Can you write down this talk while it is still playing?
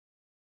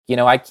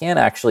I can't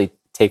actually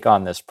take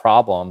on this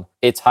problem.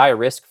 It's high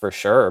risk for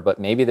sure, but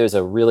maybe there's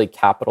a really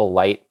capital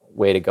light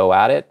way to go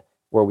at it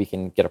where we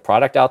can get a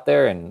product out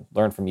there and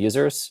learn from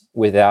users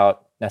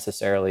without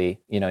necessarily,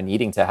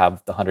 needing to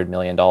have the $100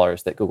 million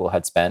that Google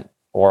had spent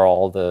or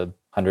all the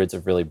hundreds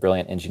of really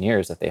brilliant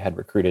engineers that they had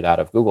recruited out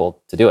of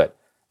Google to do it.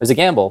 It was a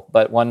gamble,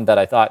 but one that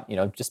I thought,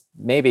 just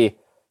maybe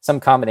some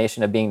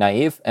combination of being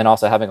naive and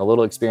also having a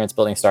little experience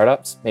building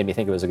startups made me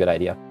think it was a good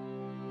idea.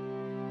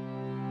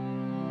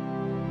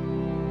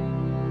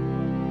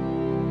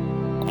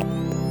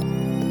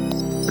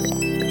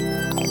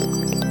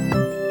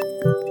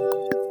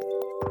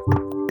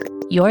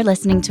 You're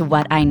listening to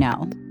What I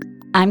Know.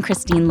 I'm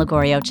Christine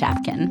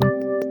Lagorio-Chafkin.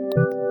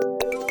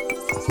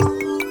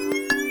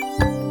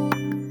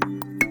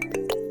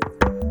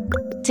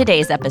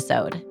 Today's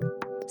episode: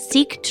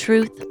 Seek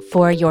truth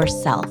for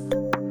yourself.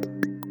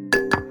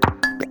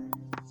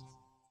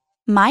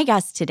 My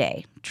guest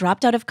today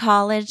dropped out of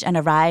college and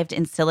arrived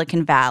in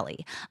Silicon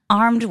Valley,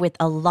 armed with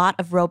a lot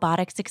of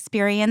robotics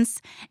experience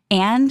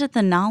and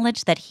the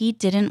knowledge that he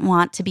didn't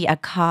want to be a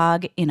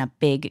cog in a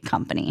big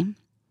company.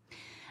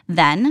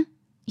 Then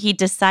he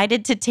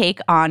decided to take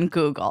on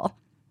Google.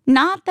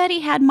 Not that he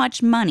had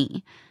much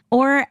money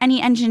or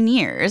any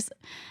engineers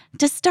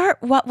to start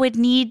what would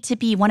need to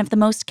be one of the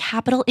most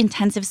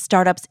capital-intensive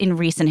startups in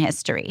recent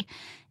history,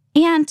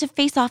 and to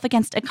face off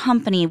against a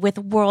company with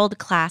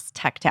world-class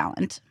tech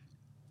talent.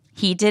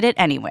 He did it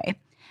anyway,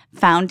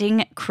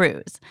 founding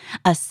Cruise,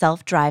 a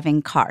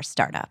self-driving car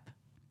startup.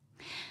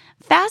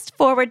 Fast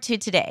forward to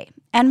today,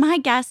 and my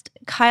guest,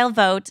 Kyle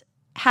Vogt,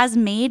 has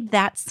made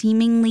that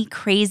seemingly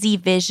crazy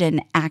vision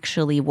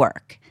actually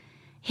work.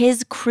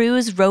 His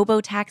Cruise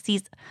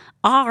robo-taxis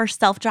are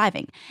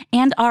self-driving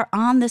and are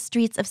on the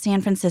streets of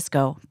San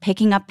Francisco,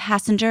 picking up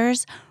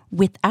passengers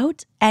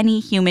without any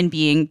human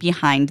being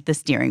behind the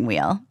steering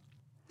wheel.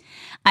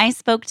 I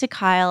spoke to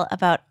Kyle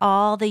about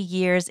all the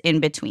years in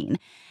between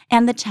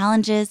and the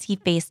challenges he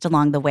faced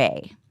along the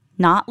way,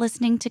 not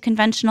listening to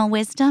conventional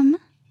wisdom,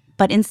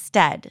 but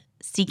instead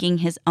seeking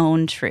his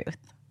own truth.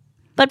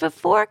 But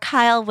before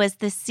Kyle was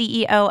the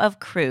CEO of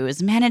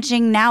Cruise,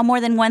 managing now more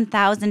than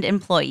 1,000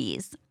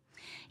 employees,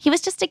 he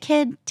was just a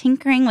kid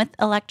tinkering with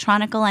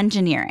electronical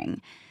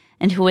engineering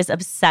and who was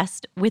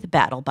obsessed with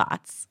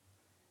BattleBots.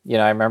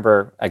 I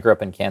remember I grew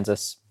up in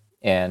Kansas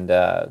and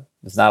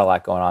there's not a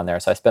lot going on there.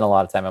 So I spent a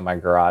lot of time in my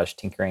garage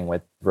tinkering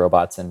with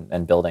robots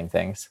and building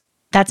things.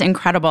 That's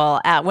incredible.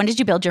 When did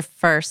you build your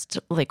first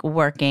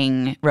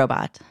working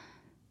robot?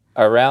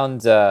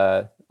 Around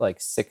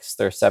sixth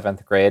or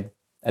seventh grade.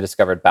 I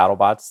discovered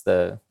BattleBots,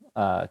 the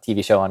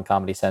TV show on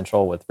Comedy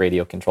Central with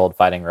radio-controlled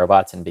fighting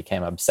robots, and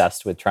became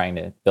obsessed with trying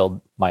to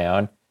build my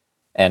own,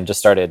 and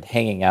just started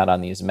hanging out on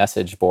these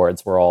message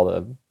boards where all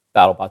the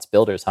BattleBots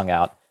builders hung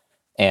out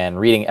and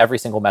reading every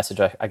single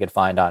message I could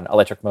find on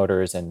electric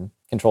motors and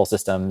control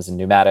systems and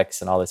pneumatics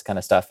and all this kind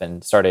of stuff,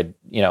 and started,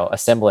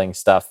 assembling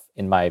stuff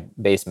in my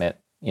basement,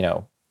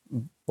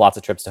 lots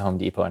of trips to Home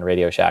Depot and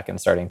Radio Shack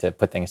and starting to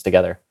put things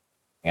together.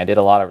 I did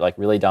a lot of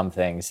really dumb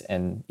things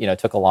and, it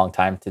took a long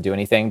time to do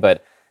anything,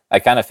 but I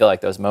kind of feel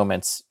like those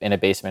moments in a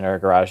basement or a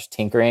garage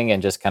tinkering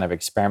and just kind of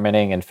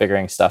experimenting and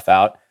figuring stuff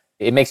out,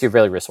 it makes you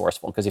really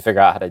resourceful because you figure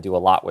out how to do a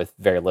lot with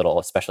very little,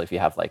 especially if you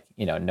have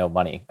no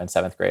money in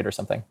seventh grade or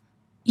something.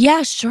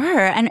 Yeah,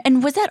 sure.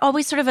 And was that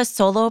always sort of a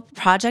solo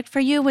project for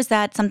you? Was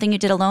that something you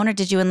did alone, or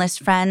did you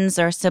enlist friends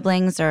or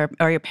siblings or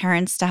your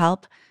parents to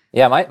help?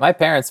 Yeah, my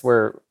parents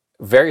were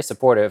very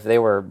supportive. They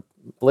were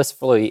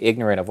blissfully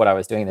ignorant of what I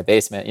was doing in the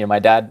basement. My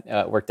dad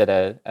worked at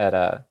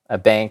a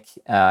bank,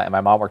 and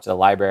my mom worked at a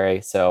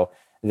library. So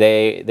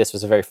this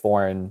was a very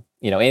foreign,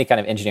 any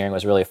kind of engineering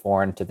was really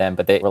foreign to them.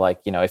 But they were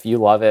like, if you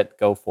love it,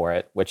 go for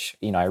it, which,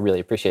 I really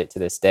appreciate to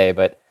this day.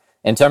 But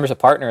in terms of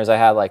partners, I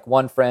had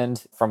one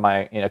friend from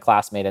my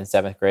classmate in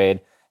seventh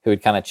grade who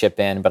would kind of chip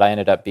in, but I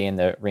ended up being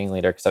the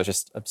ringleader because I was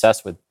just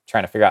obsessed with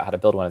trying to figure out how to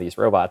build one of these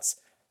robots.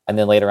 And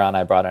then later on,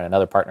 I brought in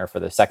another partner for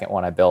the second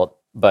one I built.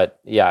 But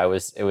yeah, it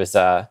was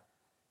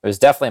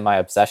definitely my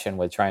obsession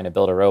with trying to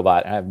build a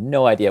robot. And I have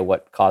no idea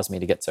what caused me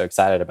to get so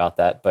excited about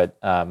that. But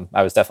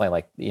I was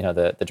definitely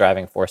the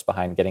driving force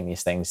behind getting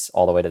these things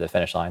all the way to the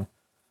finish line.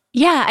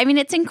 Yeah,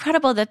 it's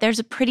incredible that there's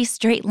a pretty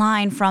straight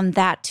line from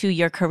that to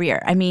your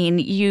career.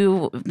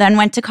 You then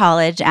went to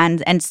college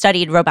and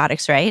studied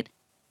robotics, right?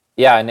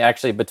 Yeah, and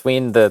actually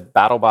between the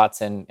BattleBots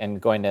and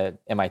going to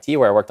MIT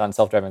where I worked on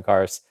self-driving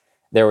cars,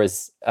 there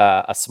was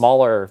a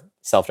smaller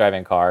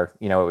self-driving car.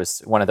 It was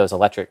one of those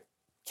electric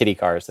kiddie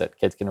cars that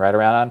kids can ride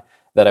around on,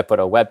 that I put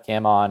a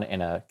webcam on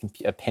and a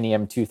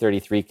Pentium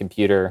 233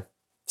 computer,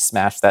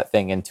 smashed that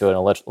thing into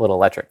a little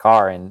electric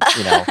car and,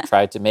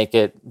 tried to make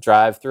it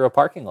drive through a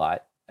parking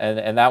lot.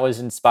 And that was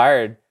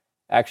inspired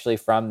actually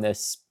from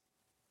this,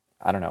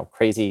 I don't know,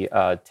 crazy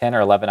 10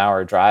 or 11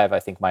 hour drive I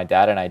think my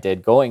dad and I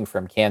did going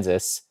from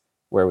Kansas,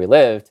 where we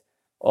lived,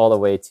 all the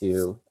way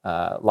to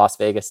Las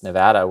Vegas,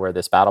 Nevada, where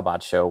this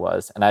BattleBot show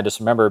was. And I just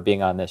remember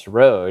being on this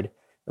road.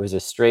 It was a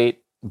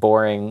straight,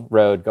 boring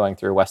road going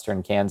through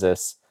western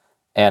Kansas.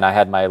 And I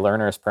had my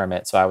learner's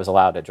permit, so I was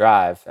allowed to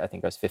drive. I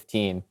think I was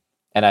 15.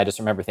 And I just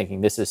remember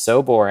thinking, this is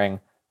so boring.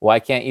 Why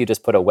can't you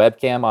just put a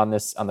webcam on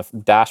the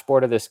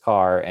dashboard of this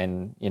car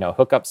and,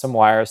 hook up some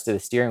wires to the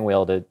steering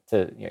wheel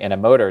and a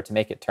motor to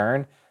make it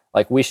turn?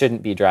 Like, we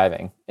shouldn't be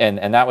driving.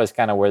 And that was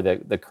kind of where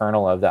the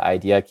kernel of the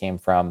idea came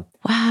from.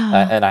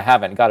 Wow. And I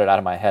haven't got it out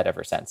of my head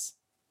ever since.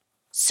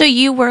 So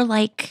you were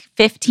like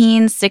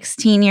 15,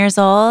 16 years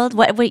old.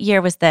 What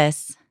year was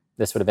this?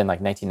 This would have been like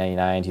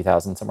 1999,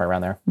 2000, somewhere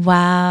around there.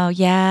 Wow.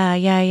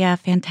 Yeah.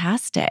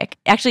 Fantastic.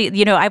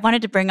 Actually, I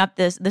wanted to bring up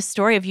the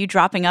story of you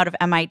dropping out of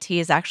MIT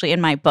is actually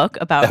in my book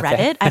about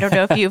Reddit. I don't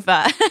know if you've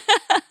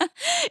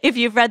if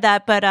you've read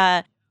that,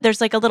 but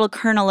there's like a little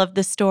kernel of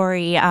the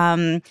story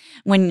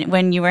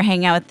when you were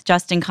hanging out with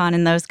Justin Kan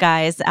and those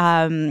guys.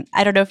 I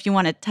don't know if you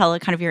want to tell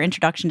kind of your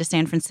introduction to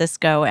San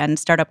Francisco and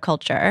startup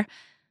culture.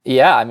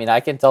 Yeah, I mean,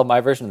 I can tell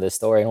my version of this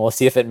story, and we'll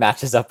see if it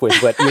matches up with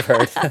what you've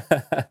heard.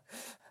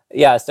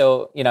 Yeah,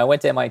 so I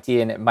went to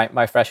MIT, and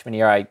my freshman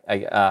year,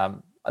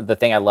 the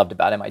thing I loved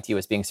about MIT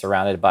was being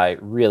surrounded by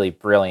really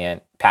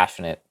brilliant,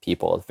 passionate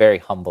people. It's very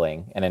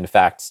humbling, and in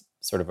fact,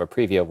 sort of a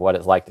preview of what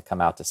it's like to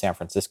come out to San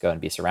Francisco and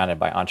be surrounded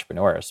by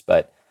entrepreneurs,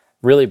 but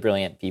really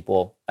brilliant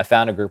people. I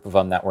found a group of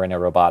them that were into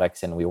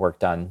robotics, and we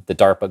worked on the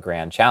DARPA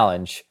Grand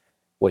Challenge,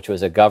 which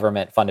was a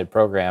government-funded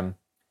program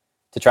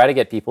to try to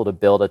get people to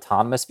build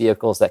autonomous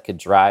vehicles that could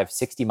drive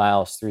 60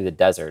 miles through the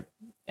desert.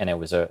 And it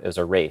was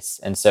a race.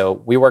 And so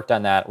we worked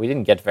on that. We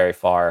didn't get very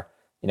far,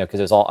 because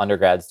it was all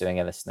undergrads doing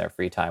this in their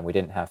free time. We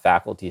didn't have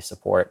faculty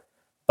support,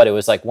 but it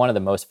was like one of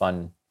the most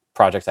fun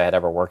projects I had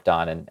ever worked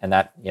on. And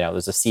that, it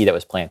was a seed that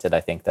was planted,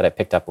 I think, that I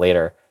picked up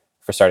later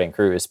for starting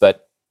Cruise.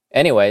 But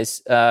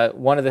anyways,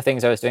 one of the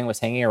things I was doing was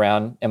hanging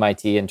around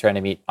MIT and trying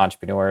to meet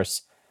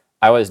entrepreneurs.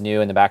 I always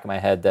knew in the back of my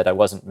head that I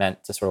wasn't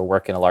meant to sort of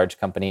work in a large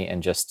company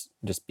and just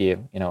be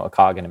a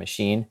cog in a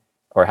machine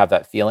or have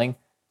that feeling.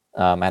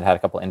 I'd had a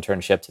couple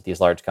internships at these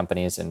large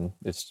companies, and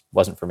it just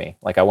wasn't for me.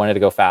 Like, I wanted to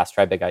go fast,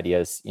 try big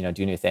ideas,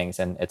 do new things,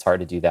 and it's hard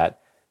to do that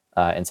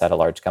inside a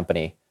large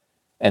company.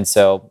 And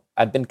so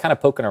I'd been kind of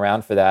poking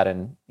around for that,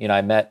 and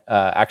I met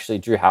actually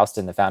Drew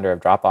Houston, the founder of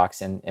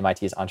Dropbox, in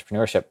MIT's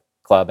entrepreneurship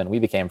club, and we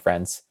became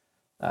friends,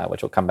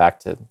 which will come back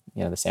to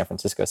the San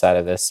Francisco side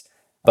of this.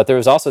 But there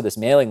was also this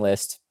mailing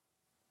list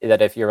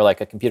that if you were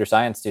like a computer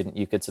science student,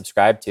 you could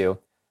subscribe to.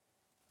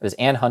 It was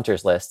Ann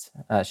Hunter's list.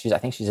 I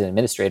think she's an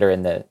administrator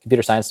in the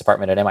computer science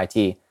department at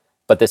MIT.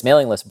 But this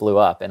mailing list blew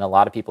up, and a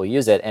lot of people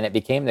use it, and it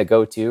became the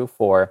go-to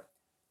for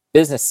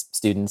business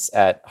students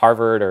at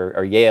Harvard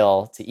or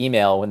Yale to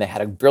email when they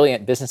had a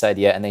brilliant business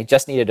idea, and they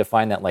just needed to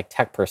find that like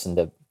tech person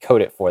to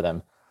code it for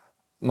them.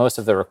 Most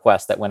of the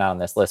requests that went out on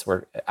this list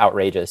were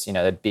outrageous.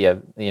 There'd be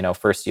a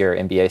first-year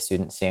MBA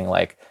student seeing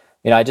like,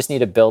 I just need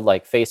to build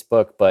like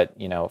Facebook, but,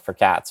 for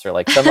cats, or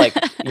like some like,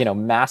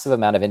 massive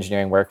amount of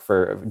engineering work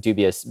for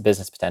dubious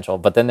business potential.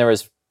 But then there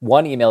was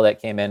one email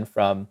that came in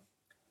from,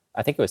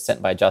 I think it was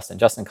sent by Justin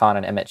Kan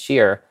and Emmett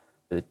Shear,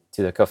 to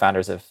the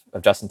co-founders of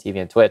Justin TV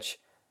and Twitch.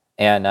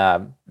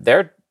 And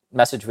their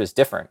message was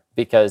different,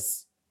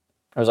 because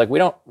I was like, we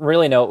don't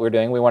really know what we're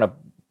doing. We want to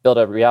build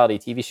a reality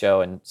TV show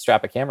and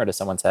strap a camera to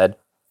someone's head.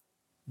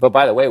 But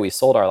by the way, we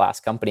sold our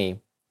last company.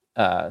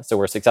 So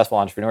we're successful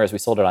entrepreneurs. We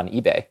sold it on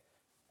eBay.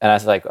 And I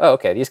was like, oh,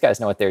 okay, these guys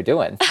know what they're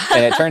doing.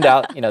 And it turned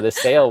out, the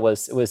sale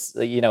was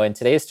in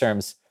today's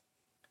terms,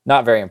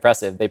 not very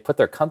impressive. They put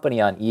their company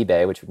on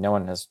eBay, which no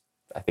one has,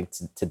 I think,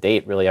 to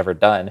date really ever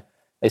done.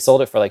 They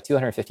sold it for like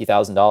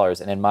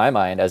 $250,000. And in my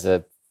mind, as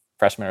a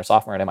freshman or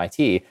sophomore at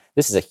MIT,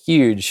 this is a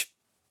huge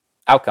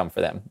outcome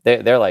for them.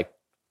 They're like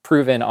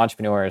proven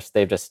entrepreneurs.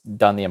 They've just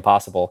done the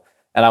impossible.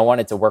 And I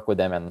wanted to work with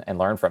them and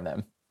learn from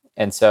them.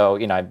 And so,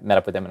 I met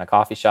up with them in a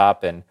coffee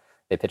shop, and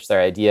they pitched their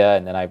idea.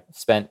 And then I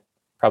spent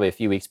probably a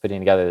few weeks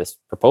putting together this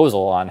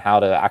proposal on how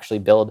to actually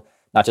build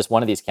not just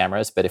one of these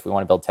cameras, but if we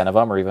want to build 10 of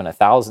them or even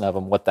 1,000 of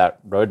them, what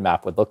that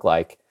roadmap would look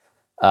like.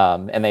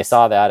 And they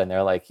saw that, and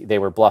they're like, they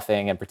were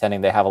bluffing and pretending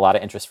they have a lot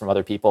of interest from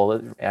other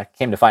people. I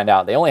came to find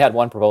out they only had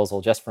one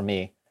proposal just for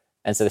me.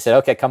 And so they said,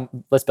 okay,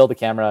 come, let's build the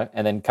camera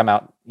and then come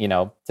out,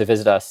 to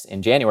visit us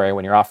in January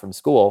when you're off from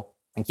school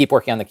and keep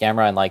working on the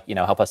camera and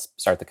help us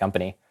start the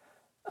company.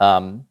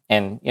 And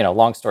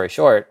long story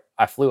short,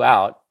 I flew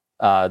out.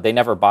 They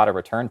never bought a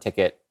return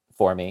ticket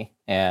for me,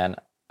 and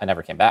I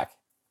never came back.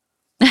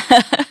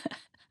 That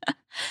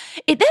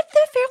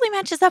fairly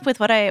matches up with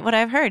what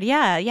I've heard.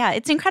 Yeah,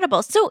 it's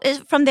incredible. So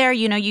from there,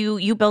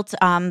 you built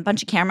a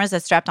bunch of cameras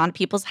that strapped onto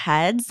people's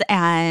heads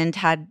and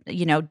had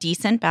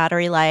decent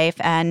battery life,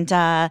 and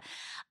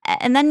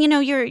then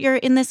you're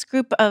in this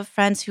group of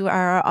friends who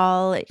are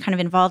all kind of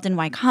involved in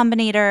Y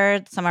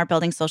Combinator. Some are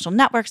building social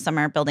networks, some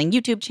are building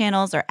YouTube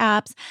channels or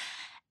apps.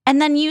 And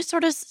then you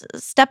sort of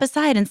step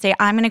aside and say,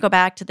 I'm going to go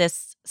back to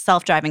this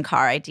self-driving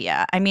car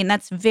idea. I mean,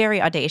 that's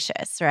very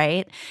audacious,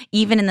 right?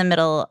 Even in the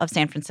middle of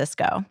San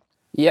Francisco.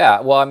 Yeah.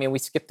 Well, I mean, we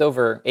skipped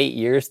over 8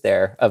 years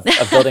there of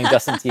building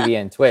Justin TV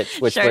and Twitch,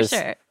 which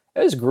it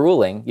was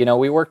grueling.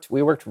 We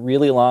worked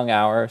really long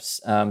hours.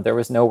 There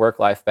was no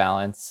work-life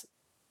balance.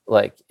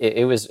 Like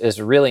it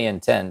was really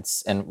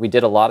intense, and we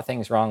did a lot of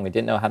things wrong. We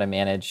didn't know how to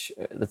manage.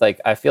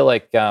 Like, I feel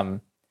like,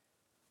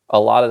 a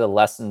lot of the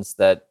lessons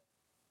that,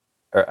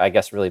 or I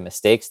guess really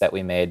mistakes that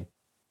we made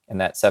in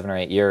that 7 or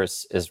 8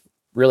 years is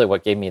really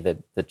what gave me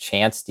the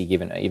chance to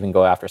even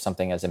go after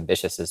something as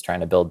ambitious as trying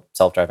to build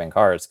self-driving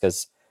cars.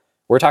 Because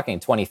we're talking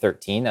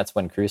 2013, that's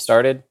when Cruise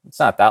started. It's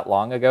not that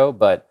long ago,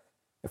 but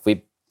if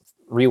we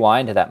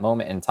rewind to that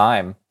moment in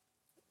time,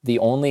 the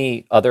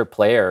only other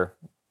player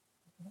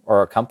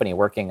or a company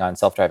working on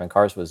self-driving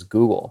cars was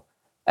Google.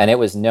 And it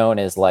was known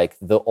as like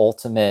the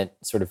ultimate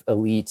sort of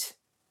elite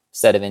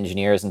set of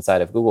engineers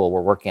inside of Google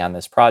were working on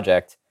this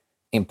project,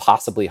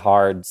 impossibly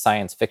hard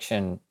science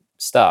fiction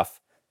stuff.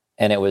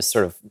 And it was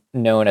sort of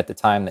known at the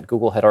time that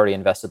Google had already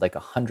invested like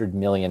 $100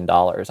 million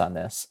on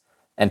this.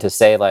 And to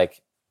say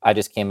like, I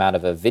just came out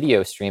of a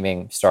video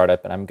streaming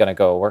startup and I'm going to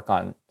go work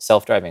on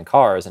self-driving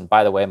cars. And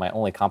by the way, my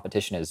only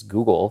competition is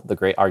Google,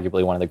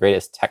 arguably one of the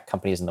greatest tech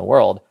companies in the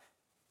world,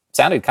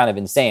 sounded kind of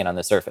insane on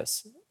the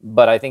surface.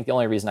 But I think the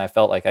only reason I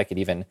felt like I could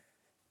even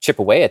chip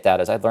away at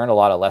that is I'd learned a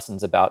lot of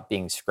lessons about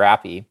being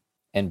scrappy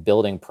and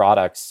building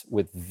products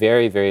with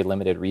very, very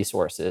limited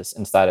resources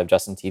inside of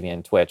Justin TV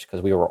and Twitch,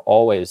 because we were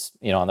always,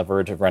 on the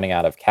verge of running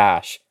out of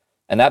cash.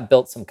 And that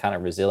built some kind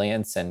of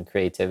resilience and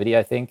creativity,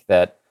 I think,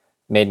 that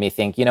made me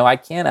think, I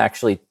can't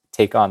actually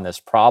take on this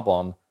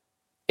problem.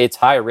 It's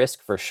high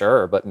risk for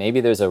sure, but maybe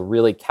there's a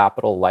really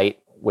capital light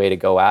way to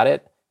go at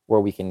it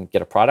where we can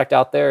get a product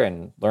out there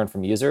and learn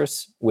from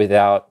users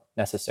without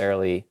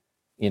necessarily,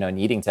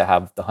 needing to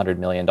have the $100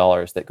 million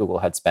that Google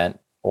had spent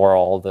or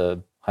all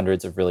the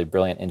hundreds of really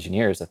brilliant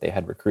engineers that they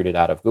had recruited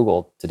out of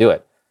Google to do it.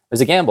 It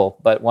was a gamble,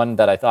 but one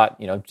that I thought,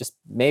 just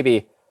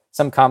maybe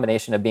some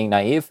combination of being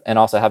naive and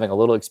also having a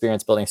little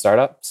experience building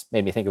startups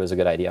made me think it was a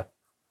good idea.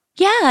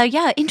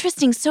 Yeah,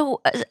 interesting.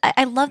 So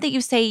I love that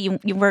you say you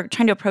were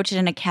trying to approach it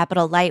in a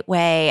capital light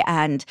way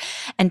and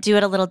do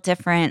it a little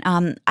different.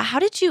 How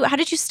did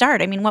you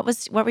start? I mean, what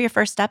were your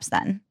first steps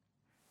then?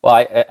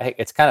 Well,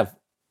 it's kind of,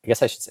 I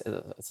guess I should say,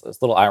 it's a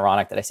little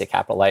ironic that I say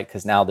capital light,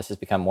 because now this has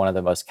become one of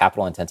the most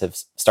capital intensive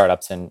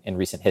startups in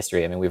recent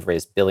history. I mean, we've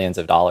raised billions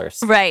of dollars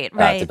right.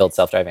 To build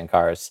self-driving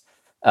cars.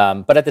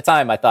 But at the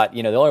time, I thought,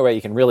 the only way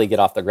you can really get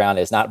off the ground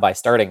is not by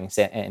starting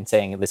and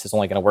saying this is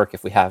only going to work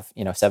if we have,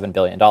 $7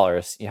 billion.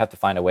 You have to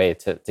find a way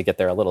to get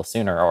there a little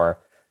sooner, or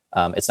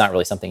it's not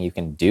really something you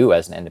can do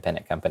as an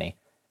independent company.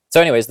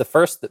 So anyways,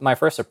 my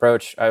first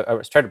approach, I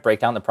was trying to break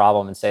down the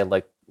problem and say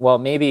like, well,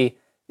 maybe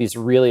these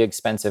really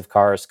expensive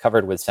cars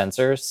covered with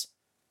sensors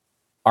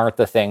aren't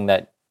the thing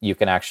that you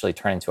can actually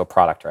turn into a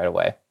product right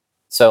away.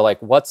 So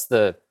like, what's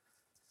the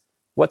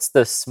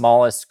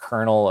smallest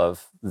kernel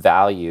of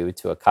value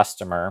to a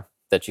customer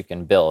that you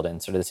can build?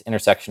 And sort of this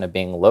intersection of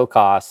being low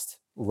cost,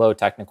 low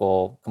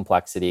technical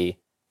complexity,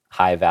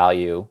 high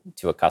value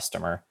to a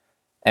customer.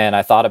 And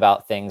I thought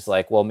about things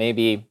like, well,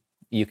 maybe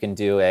you can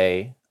do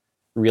a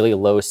really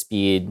low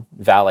speed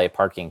valet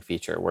parking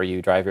feature where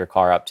you drive your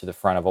car up to the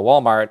front of a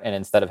Walmart, and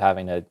instead of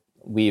having to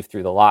weave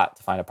through the lot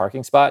to find a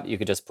parking spot, you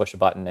could just push a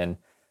button and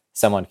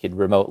someone could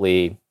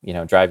remotely,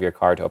 drive your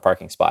car to a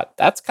parking spot.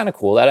 That's kind of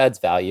cool. That adds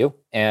value.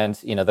 And,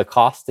 the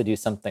cost to do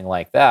something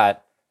like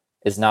that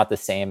is not the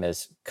same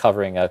as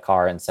covering a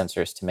car in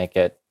sensors to make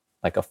it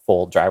like a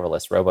full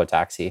driverless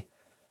robotaxi.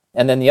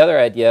 And then the other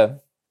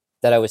idea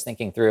that I was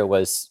thinking through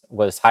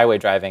was highway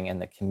driving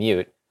and the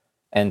commute,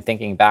 and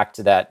thinking back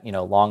to that,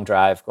 long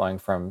drive going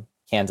from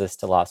Kansas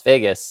to Las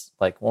Vegas,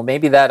 like, well,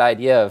 maybe that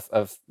idea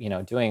of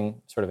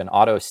doing sort of an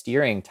auto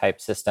steering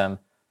type system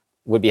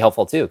would be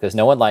helpful too, because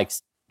no one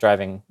likes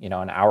driving,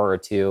 an hour or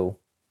two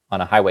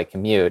on a highway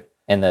commute.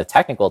 And the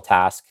technical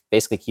task,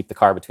 basically keep the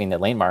car between the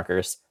lane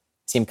markers,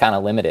 seemed kind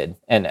of limited.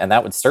 And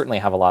that would certainly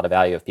have a lot of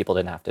value if people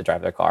didn't have to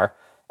drive their car.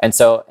 And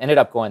so ended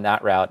up going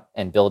that route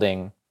and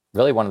building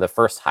really one of the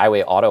first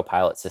highway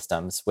autopilot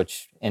systems,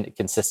 which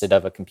consisted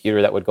of a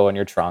computer that would go in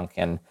your trunk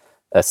and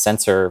a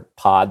sensor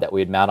pod that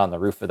we'd mount on the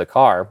roof of the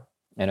car.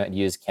 And it would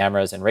use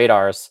cameras and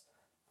radars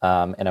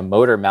and a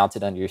motor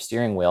mounted under your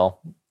steering wheel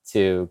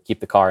to keep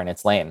the car in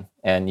its lane.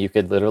 And you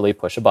could literally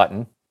push a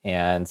button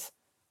and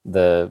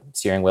the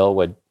steering wheel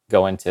would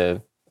go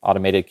into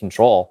automated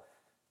control,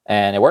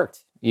 and it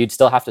worked. You'd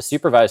still have to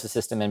supervise the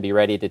system and be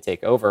ready to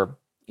take over,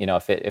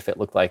 if it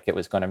looked like it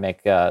was going to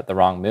make the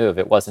wrong move.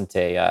 It wasn't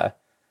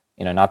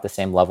not the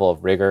same level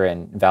of rigor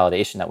and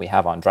validation that we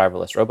have on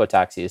driverless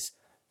robotaxis.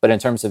 But in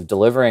terms of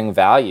delivering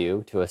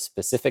value to a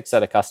specific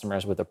set of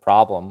customers with a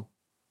problem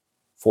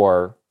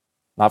for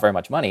not very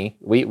much money,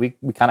 we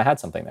kind of had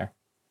something there.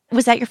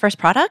 Was that your first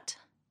product?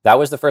 That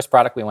was the first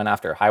product we went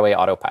after, highway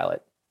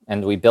autopilot.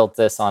 And we built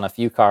this on a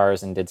few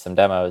cars and did some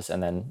demos,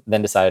 and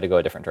then decided to go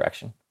a different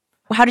direction.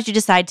 How did you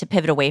decide to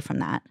pivot away from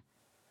that?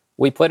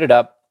 We put it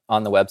up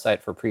on the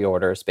website for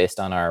pre-orders based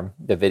on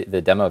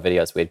the demo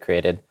videos we had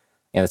created.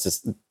 This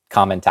is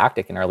common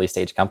tactic in early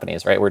stage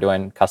companies, right? We're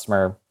doing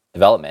customer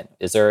development.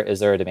 Is there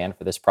a demand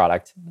for this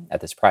product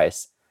at this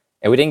price?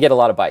 And we didn't get a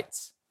lot of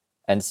bites.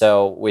 And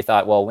so we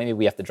thought, well, maybe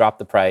we have to drop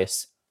the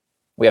price.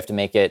 We have to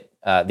make it.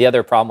 The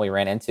other problem we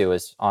ran into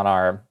is on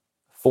our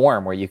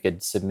form where you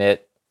could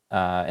submit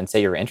and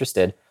say you're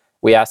interested.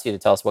 We asked you to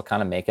tell us what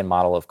kind of make and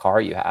model of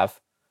car you have.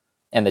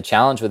 And the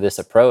challenge with this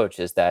approach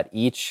is that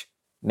each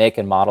make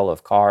and model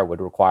of car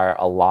would require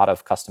a lot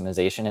of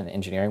customization and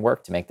engineering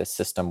work to make the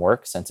system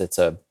work, since it's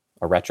a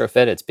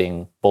retrofit. It's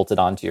being bolted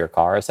onto your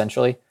car,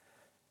 essentially.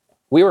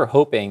 We were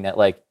hoping that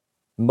like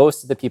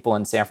most of the people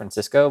in San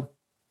Francisco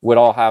would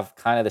all have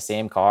kind of the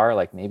same car,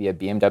 like maybe a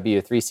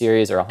BMW 3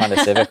 Series or a Honda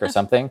Civic or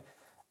something.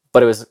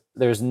 But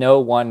there's no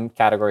one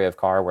category of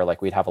car where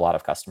like we'd have a lot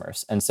of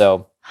customers. And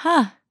so,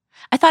 Huh.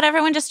 I thought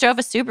everyone just drove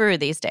a Subaru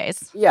these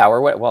days. yeah,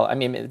 well, I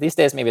mean, these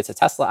days maybe it's a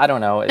Tesla. I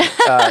don't know,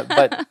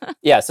 but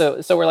yeah.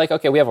 So we're like,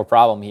 okay, we have a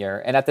problem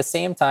here. And at the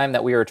same time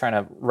that we were trying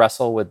to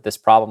wrestle with this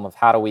problem of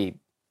how do we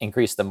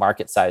increase the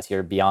market size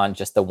here beyond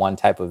just the one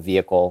type of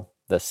vehicle,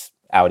 this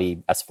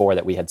Audi S4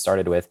 that we had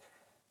started with,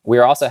 we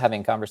were also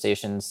having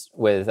conversations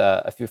with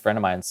a few friend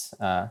of mine's,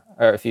 or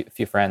a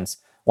few friends.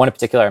 One in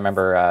particular, I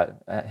remember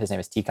his name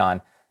is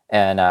Tikon,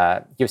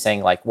 and he was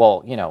saying like,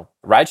 well,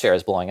 rideshare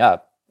is blowing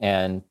up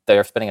and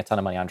they're spending a ton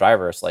of money on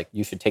drivers. Like,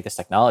 you should take this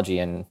technology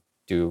and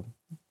do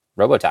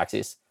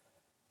robo-taxis.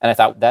 And I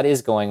thought that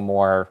is going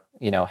more,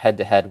 head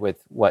to head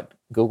with what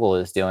Google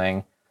is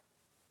doing.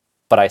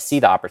 But I see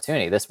the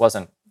opportunity. This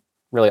wasn't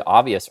really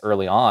obvious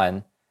early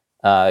on,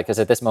 because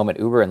at this moment,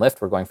 Uber and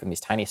Lyft were going from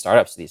these tiny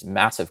startups to these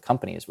massive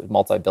companies with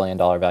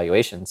multi-billion-dollar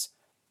valuations.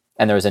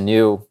 And there was a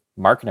new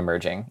market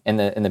emerging. And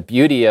the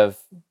beauty of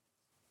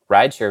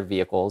rideshare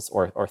vehicles,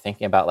 or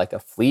thinking about like a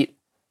fleet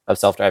of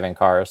self-driving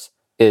cars,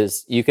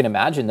 is you can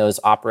imagine those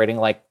operating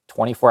like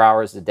 24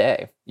 hours a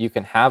day. You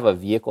can have a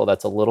vehicle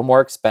that's a little more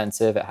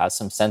expensive. It has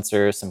some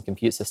sensors, some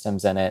compute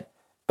systems in it.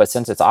 But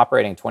since it's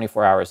operating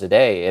 24 hours a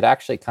day, it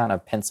actually kind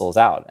of pencils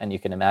out. And you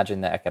can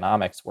imagine the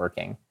economics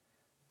working.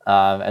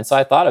 And so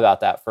I thought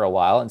about that for a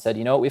while and said,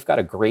 we've got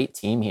a great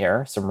team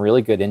here, some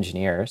really good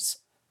engineers.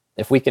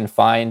 If we can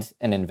find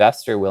an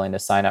investor willing to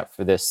sign up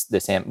for this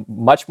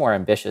much more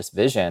ambitious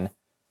vision,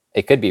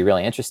 it could be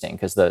really interesting,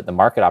 because the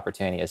market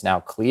opportunity is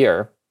now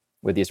clear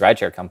with these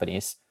rideshare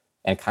companies,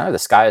 and kind of the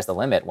sky is the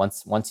limit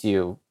once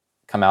you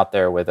come out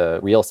there with a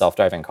real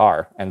self-driving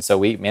car. And so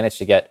we managed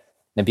to get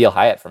Nabil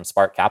Hayat from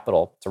Spark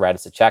Capital to write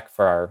us a check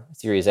for our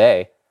Series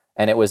A.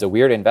 And it was a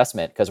weird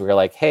investment, because we were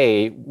like,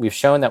 hey, we've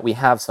shown that we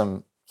have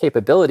some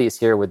capabilities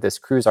here with this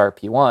Cruise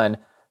RP1,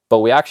 but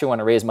we actually want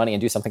to raise money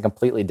and do something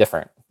completely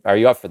different. Are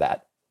you up for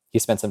that? He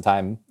spent some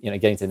time,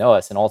 getting to know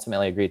us, and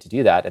ultimately agreed to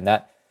do that. And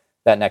that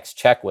next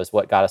check was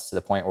what got us to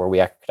the point where we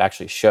could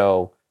actually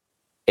show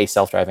a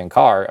self-driving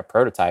car, a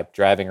prototype,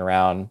 driving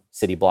around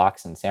city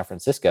blocks in San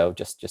Francisco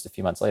just a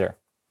few months later.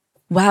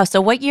 Wow.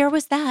 So what year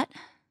was that?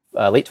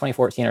 Late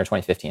 2014 or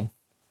 2015.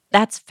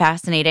 That's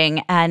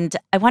fascinating. And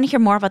I want to hear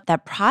more about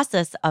that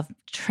process of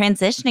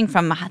transitioning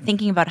from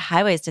thinking about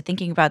highways to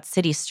thinking about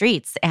city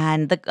streets.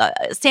 And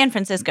San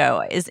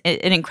Francisco is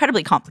an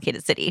incredibly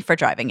complicated city for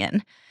driving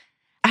in.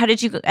 How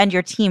did you and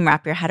your team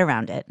wrap your head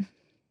around it?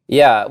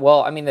 Yeah,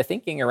 well, I mean, the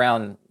thinking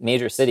around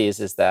major cities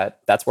is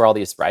that that's where all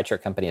these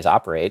rideshare companies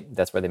operate.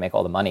 That's where they make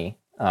all the money.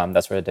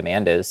 That's where the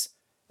demand is.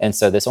 And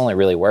so this only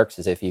really works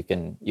is if you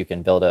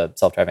can build a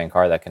self-driving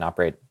car that can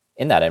operate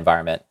in that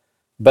environment.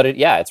 But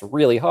it's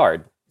really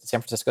hard.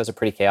 San Francisco is a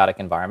pretty chaotic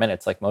environment.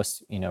 It's like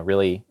most,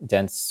 really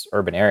dense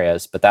urban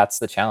areas. But that's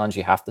the challenge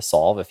you have to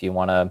solve if you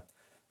want to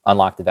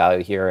unlock the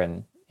value here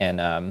and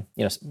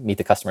meet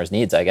the customer's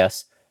needs, I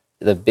guess.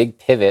 The big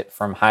pivot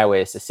from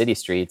highways to city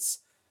streets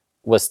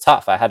was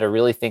tough. I had to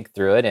really think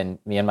through it. And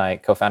me and my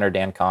co-founder,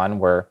 Dan Kahn,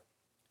 were,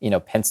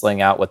 penciling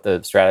out what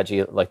the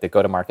strategy, like the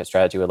go-to-market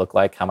strategy would look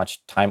like, how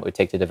much time it would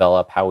take to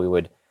develop, how we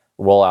would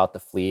roll out the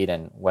fleet,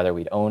 and whether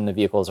we'd own the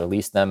vehicles or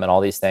lease them, and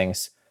all these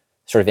things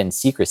sort of in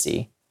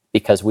secrecy,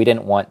 because we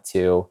didn't want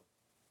to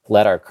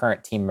let our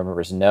current team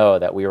members know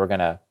that we were going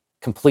to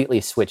completely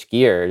switch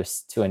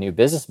gears to a new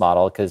business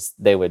model, because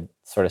they would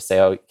sort of say,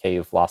 oh, okay,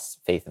 you've lost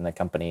faith in the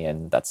company.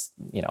 And that's,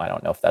 I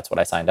don't know if that's what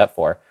I signed up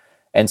for.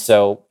 And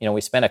so, we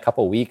spent a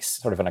couple of weeks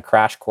sort of in a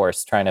crash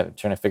course trying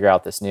to figure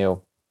out this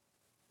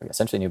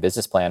essentially new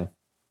business plan.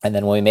 And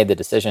then when we made the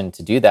decision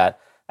to do that,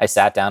 I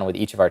sat down with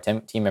each of our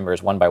team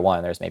members one by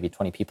one. There's maybe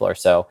 20 people or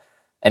so,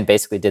 and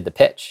basically did the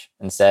pitch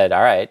and said,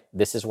 all right,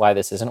 this is why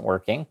this isn't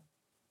working.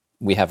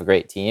 We have a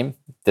great team.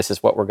 This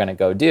is what we're going to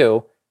go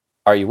do.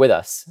 Are you with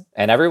us?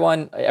 And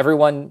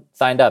everyone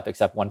signed up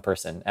except one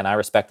person. And I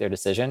respect their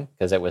decision,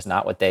 because it was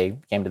not what they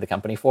came to the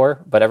company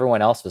for. But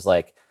everyone else was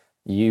like,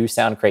 you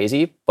sound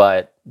crazy,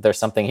 but there's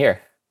something here.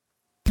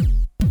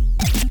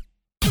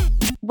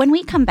 When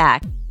we come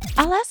back,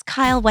 I'll ask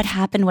Kyle what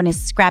happened when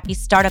his scrappy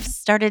startup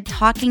started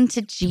talking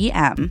to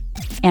GM,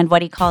 and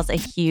what he calls a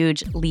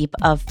huge leap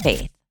of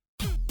faith.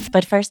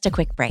 But first, a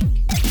quick break.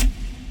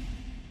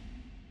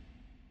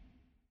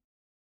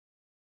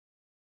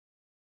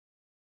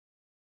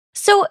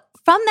 So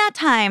from that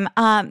time,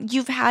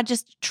 you've had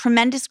just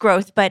tremendous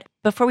growth. But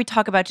before we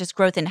talk about just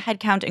growth in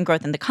headcount and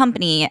growth in the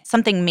company,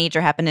 something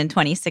major happened in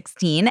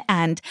 2016.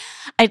 And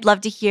I'd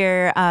love to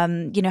hear,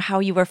 how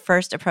you were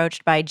first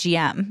approached by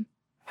GM.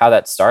 How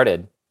that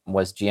started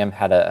was GM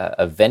had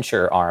a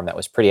venture arm that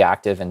was pretty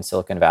active in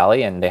Silicon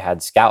Valley, and they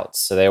had scouts.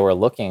 So they were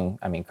looking,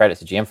 credit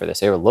to GM for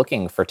this, they were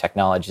looking for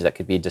technologies that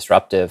could be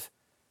disruptive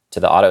to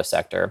the auto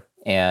sector.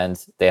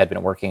 and they had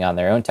been working on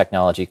their own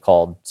technology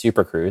called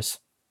Super Cruise.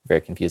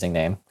 Very confusing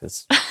name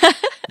because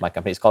my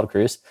company's called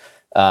Cruise.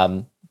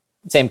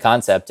 Same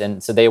concept.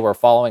 And so they were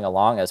following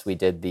along as we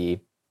did the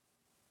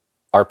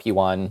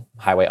RP1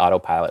 highway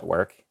autopilot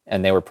work.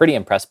 And they were pretty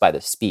impressed by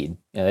the speed.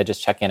 They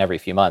just check in every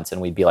few months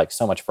and we'd be like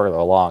so much further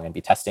along and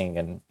be testing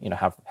and,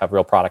 have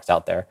real products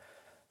out there.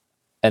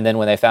 And then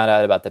when they found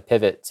out about the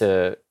pivot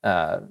to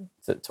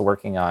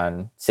working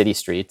on city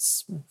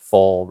streets,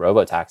 full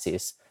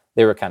robo-taxis,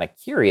 they were kind of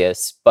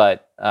curious,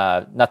 but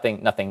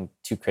nothing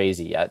too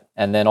crazy yet.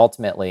 And then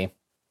ultimately,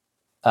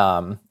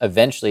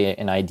 eventually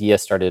an idea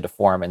started to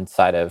form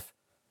inside of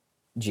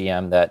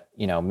GM that,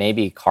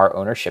 maybe car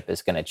ownership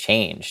is going to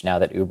change now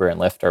that Uber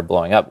and Lyft are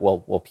blowing up.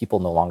 Well, people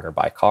no longer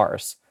buy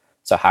cars.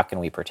 So how can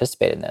we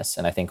participate in this?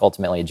 And I think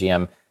ultimately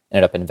GM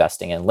ended up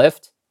investing in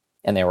Lyft.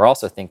 And they were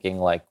also thinking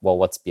like, well,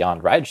 what's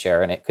beyond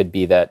rideshare? And it could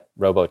be that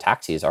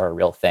robo-taxis are a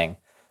real thing.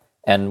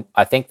 And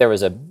I think there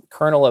was a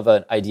kernel of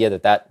an idea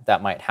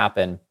that might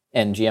happen.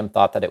 And GM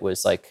thought that it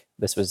was like,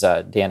 this was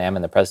Dan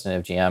Ammann, the president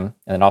of GM, and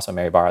then also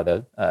Mary Barra,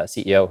 the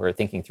CEO, who are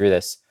thinking through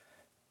this.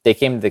 They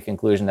came to the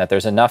conclusion that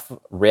there's enough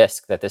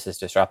risk that this is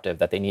disruptive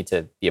that they need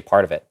to be a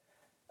part of it.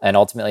 And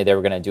ultimately, they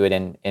were going to do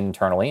it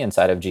internally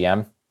inside of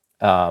GM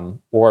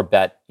or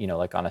bet,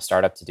 like on a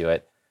startup to do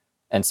it.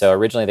 And so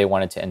originally they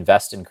wanted to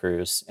invest in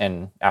Cruise.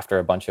 And after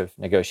a bunch of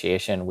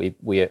negotiation,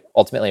 we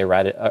ultimately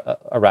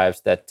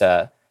arrived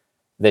that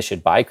they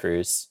should buy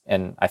Cruise.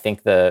 And I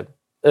think the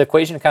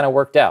equation kind of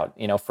worked out.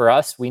 For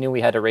us, we knew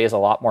we had to raise a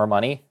lot more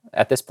money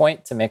at this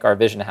point to make our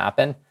vision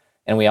happen.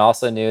 And we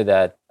also knew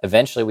that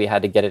eventually we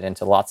had to get it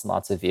into lots and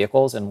lots of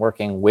vehicles, and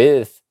working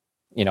with,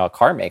 a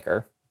car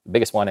maker, the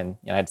biggest one in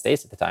the United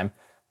States at the time,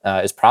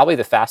 is probably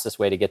the fastest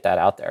way to get that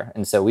out there.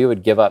 And so we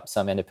would give up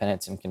some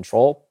independence and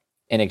control.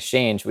 In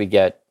exchange, we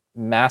get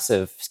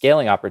massive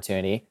scaling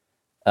opportunity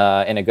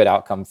and a good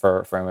outcome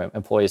for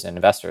employees and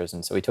investors.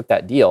 And so we took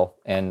that deal,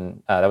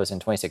 and that was in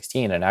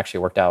 2016, and it actually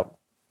worked out,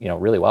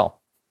 really well.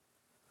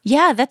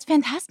 Yeah, that's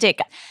fantastic.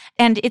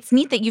 And it's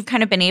neat that you've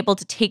kind of been able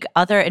to take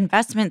other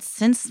investments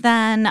since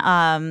then,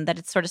 that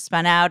it's sort of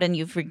spun out and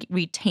you've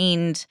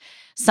retained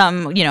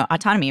some,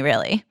 autonomy,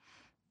 really.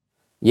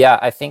 Yeah,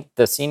 I think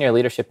the senior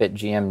leadership at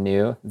GM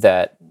knew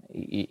that,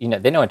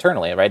 they know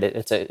internally,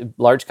 right?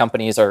 Large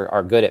companies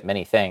are good at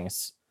many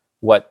things.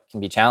 What can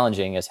be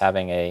challenging is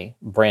having a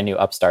brand new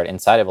upstart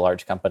inside of a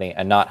large company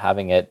and not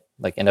having it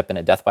like end up in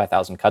a death by a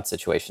thousand cuts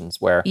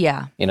situations where,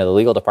 the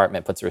legal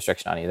department puts a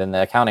restriction on you, then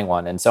the accounting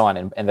one, and so on.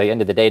 And at the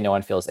end of the day, no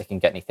one feels they can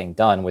get anything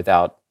done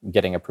without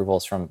getting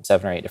approvals from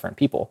 7 or 8 different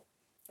people.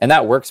 And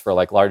that works for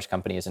like large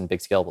companies and big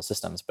scalable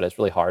systems, but it's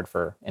really hard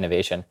for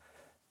innovation.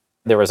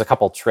 There was a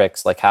couple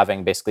tricks, like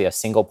having basically a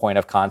single point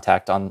of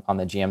contact on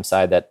the GM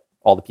side that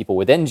all the people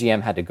within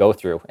GM had to go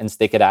through, and so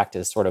they could act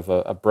as sort of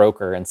a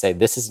broker and say,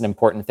 this is an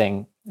important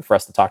thing for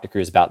us to talk to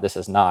Cruise about, this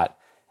is not,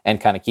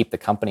 and kind of keep the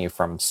company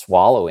from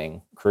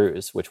swallowing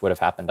Cruise, which would have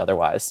happened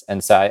otherwise.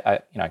 And so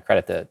I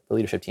credit the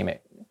leadership team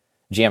at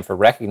GM for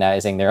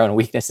recognizing their own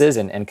weaknesses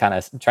and kind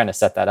of trying to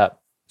set that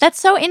up.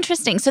 That's so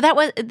interesting. So that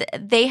was,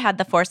 they had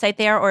the foresight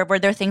there, or were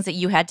there things that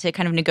you had to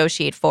kind of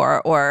negotiate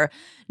for or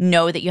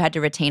know that you had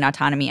to retain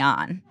autonomy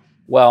on?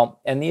 Well,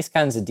 in these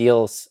kinds of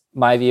deals,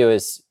 my view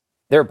is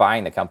they're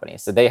buying the company,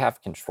 so they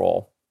have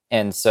control.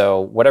 And so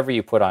whatever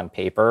you put on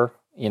paper,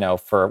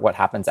 for what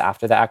happens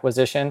after the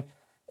acquisition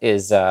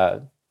is,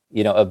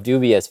 of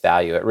dubious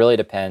value. It really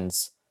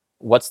depends.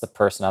 What's the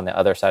person on the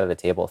other side of the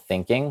table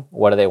thinking?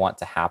 What do they want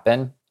to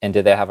happen? And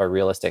do they have a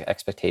realistic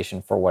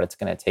expectation for what it's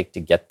going to take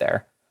to get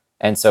there?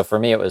 And so for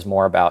me, it was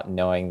more about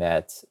knowing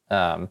that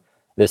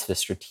this was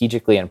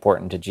strategically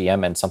important to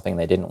GM and something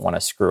they didn't want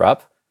to screw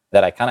up,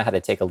 that I kind of had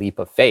to take a leap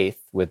of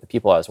faith with the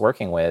people I was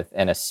working with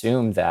and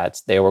assume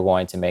that they were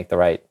going to make the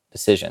right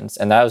decisions.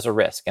 And that was a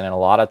risk. And in a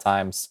lot of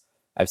times,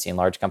 I've seen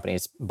large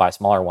companies buy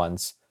smaller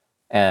ones,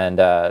 and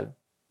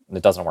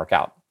it doesn't work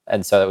out.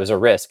 And so it was a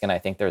risk. And I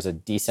think there's a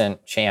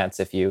decent chance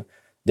if you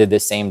did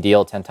this same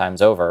deal 10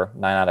 times over,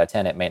 9 out of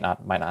 10, it might not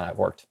have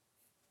worked.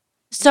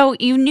 So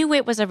you knew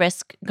it was a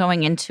risk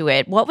going into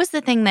it. What was the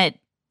thing that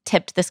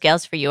tipped the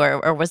scales for you?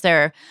 Or was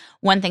there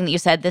one thing that you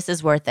said, this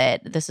is worth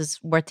it, this is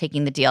worth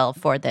taking the deal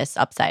for this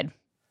upside?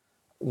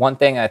 One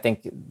thing I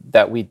think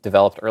that we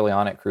developed early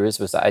on at Cruise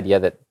was the idea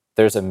that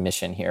there's a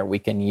mission here. We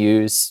can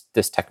use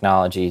this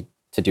technology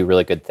to do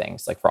really good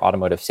things, like for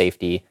automotive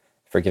safety,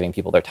 for giving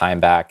people their time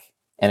back.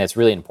 And it's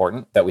really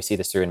important that we see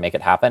this through and make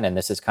it happen. And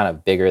this is kind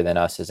of bigger than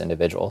us as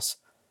individuals.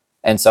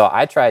 And so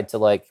I tried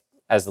to,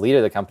 as the leader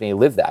of the company,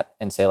 live that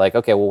and say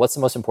okay, well, what's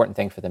the most important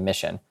thing for the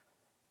mission?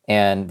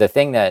 And the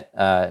thing that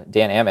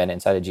Dan Ammann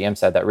inside of GM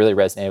said that really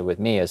resonated with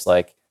me is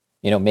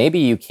maybe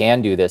you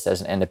can do this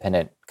as an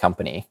independent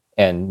company,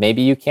 and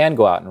maybe you can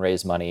go out and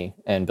raise money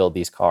and build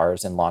these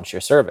cars and launch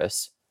your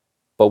service.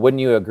 But wouldn't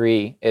you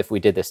agree if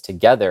we did this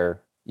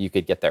together, you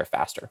could get there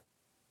faster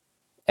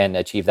and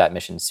achieve that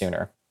mission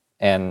sooner?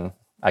 And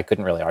I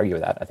couldn't really argue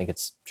with that. I think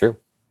it's true.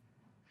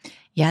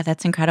 Yeah,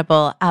 that's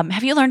incredible.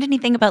 Have you learned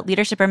anything about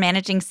leadership or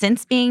managing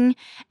since being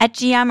at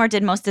GM, or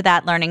did most of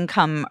that learning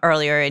come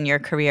earlier in your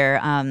career,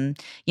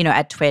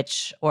 at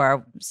Twitch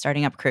or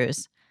starting up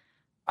Cruise?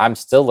 I'm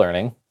still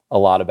learning a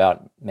lot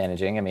about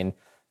managing. I mean,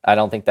 I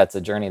don't think that's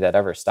a journey that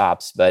ever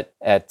stops. But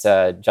at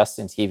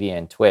Justin TV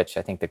and Twitch,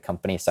 I think the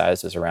company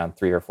size was around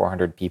 300 or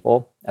 400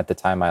 people at the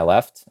time I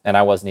left, and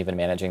I wasn't even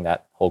managing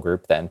that whole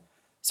group then.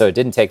 So it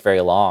didn't take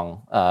very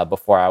long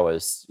before I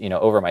was,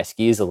 over my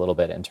skis a little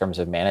bit in terms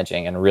of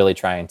managing and really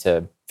trying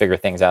to figure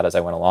things out as I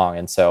went along.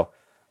 And so,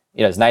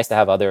 it's nice to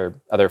have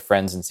other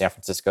friends in San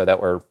Francisco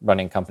that were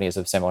running companies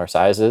of similar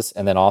sizes,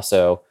 and then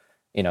also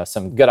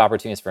some good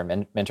opportunities for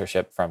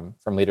mentorship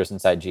from leaders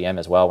inside GM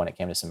as well when it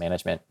came to some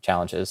management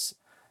challenges.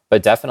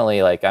 But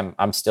definitely, like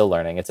I'm still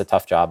learning. It's a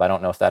tough job. I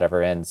don't know if that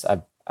ever ends.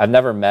 I've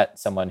never met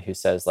someone who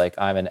says like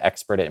I'm an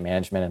expert at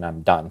management and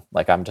I'm done.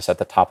 Like I'm just at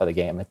the top of the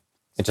game.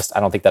 It just I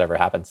don't think that ever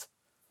happens.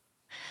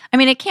 I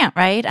mean, it can't,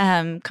 right?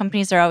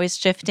 Companies are always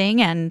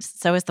shifting, and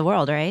so is the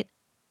world, right?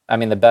 I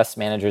mean, the best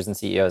managers and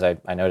CEOs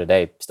I know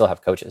today still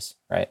have coaches,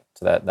 right?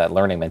 So that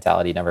learning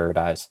mentality never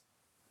dies.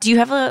 Do you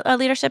have a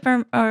leadership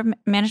or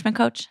management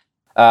coach?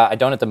 I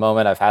don't at the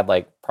moment. I've had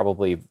like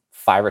probably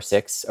 5 or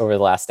 6 over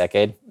the last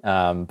decade,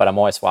 but I'm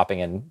always swapping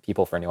in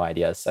people for new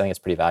ideas. I think it's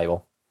pretty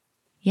valuable.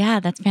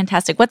 Yeah, that's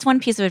fantastic. What's one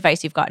piece of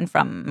advice you've gotten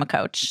from a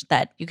coach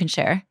that you can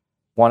share?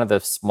 One of the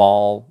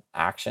small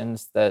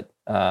actions that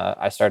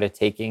I started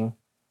taking,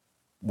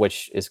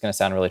 which is going to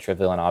sound really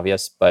trivial and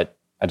obvious, but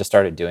I just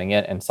started doing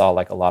it and saw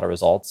like a lot of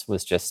results,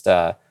 was just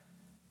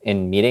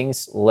in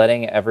meetings,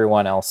 letting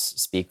everyone else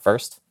speak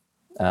first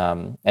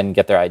and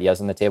get their ideas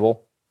on the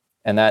table.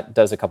 And that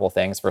does a couple of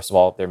things. First of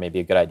all, there may be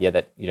a good idea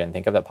that you didn't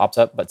think of that pops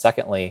up. But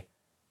secondly,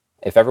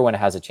 if everyone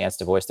has a chance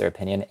to voice their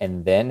opinion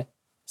and then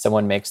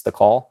someone makes the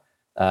call,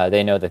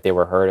 they know that they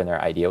were heard and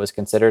their idea was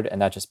considered.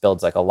 And that just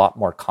builds like a lot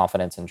more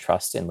confidence and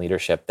trust in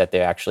leadership that they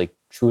actually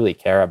truly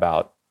care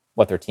about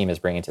what their team is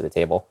bringing to the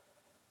table.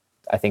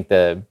 I think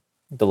the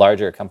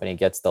larger a company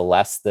gets, the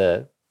less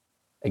the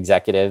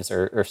executives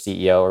or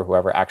CEO or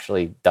whoever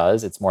actually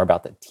does. It's more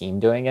about the team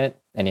doing it,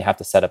 and you have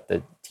to set up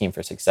the team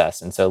for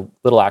success. And so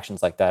little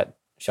actions like that,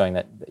 showing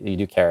that you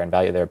do care and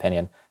value their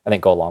opinion, I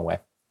think go a long way.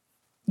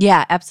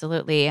 Yeah,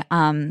 absolutely.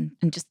 And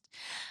just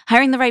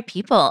hiring the right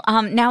people.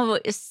 Now,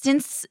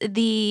 since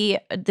the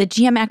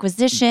GM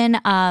acquisition,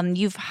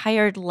 you've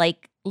hired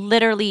like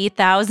literally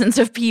thousands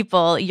of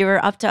people.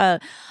 You're up to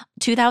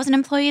 2,000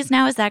 employees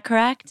now. Is that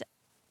correct?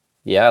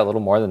 Yeah, a little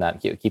more than that.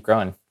 Keep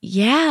growing.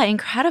 Yeah,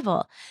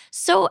 incredible.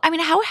 So, I mean,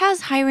 how has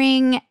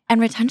hiring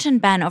and retention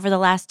been over the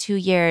last 2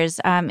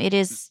 years? It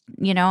is,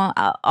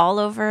 all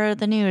over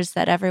the news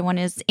that everyone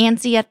is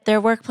antsy at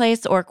their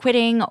workplace or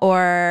quitting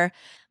or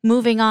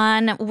moving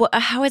on.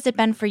 How has it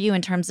been for you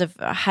in terms of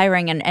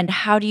hiring, and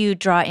how do you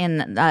draw in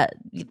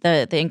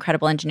the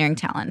incredible engineering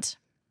talent?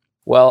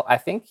 Well, I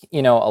think,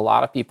 a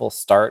lot of people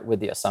start with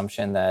the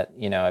assumption that,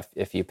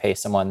 if you pay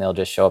someone, they'll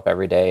just show up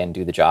every day and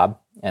do the job.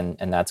 And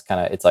that's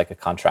kind of, it's like a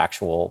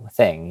contractual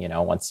thing.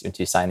 Once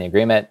you sign the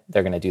agreement,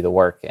 they're going to do the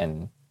work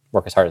and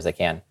work as hard as they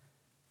can.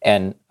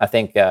 And I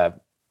think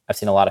I've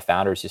seen a lot of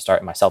founders who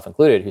start, myself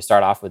included, who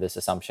start off with this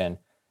assumption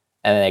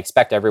and then they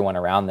expect everyone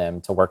around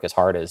them to work as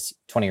hard as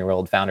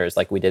 20-year-old founders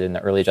like we did in the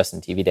early Justin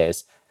TV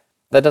days.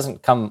 That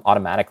doesn't come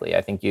automatically.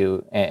 I think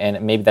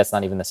and maybe that's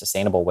not even the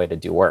sustainable way to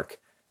do work,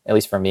 at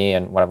least for me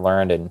and what I've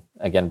learned. And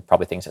again,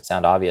 probably things that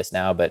sound obvious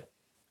now, but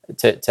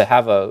to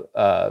have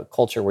a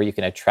culture where you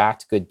can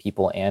attract good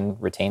people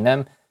and retain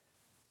them,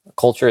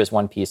 culture is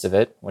one piece of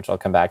it, which I'll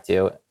come back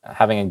to.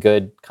 Having a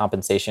good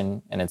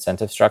compensation and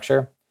incentive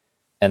structure,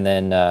 and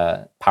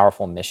then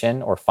powerful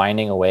mission, or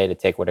finding a way to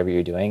take whatever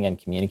you're doing and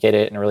communicate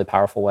it in a really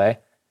powerful way,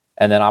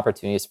 and then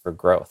opportunities for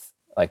growth.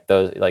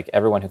 Like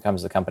everyone who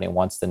comes to the company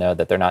wants to know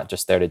that they're not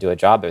just there to do a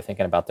job, they're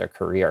thinking about their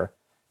career.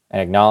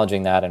 And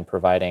acknowledging that and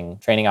providing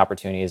training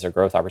opportunities or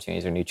growth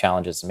opportunities or new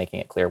challenges and making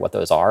it clear what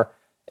those are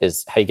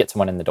is how you get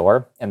someone in the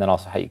door, and then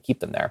also how you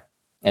keep them there.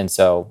 And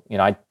so,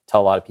 I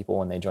tell a lot of people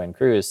when they join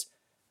Cruise,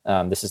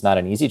 this is not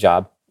an easy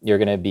job. You're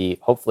going to be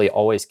hopefully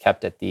always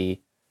kept at the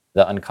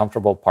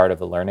uncomfortable part of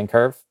the learning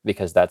curve,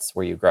 because that's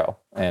where you grow.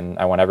 And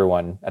I want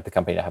everyone at the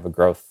company to have a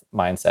growth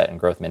mindset and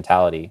growth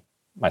mentality,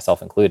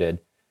 myself included,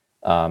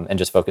 and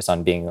just focus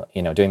on being,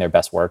 doing their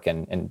best work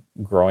and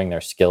growing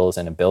their skills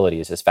and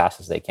abilities as fast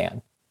as they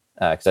can,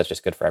 because that's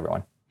just good for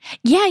everyone.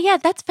 Yeah,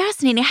 that's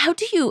fascinating. How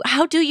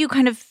do you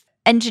kind of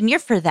engineer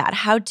for that?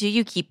 How do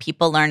you keep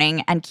people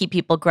learning and keep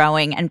people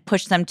growing and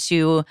push them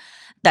to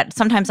that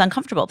sometimes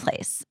uncomfortable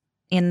place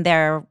in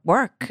their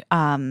work?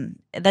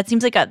 That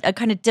seems like a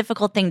kind of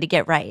difficult thing to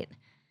get right.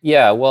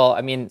 Yeah, well,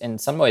 I mean, in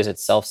some ways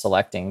it's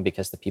self-selecting,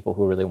 because the people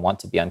who really want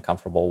to be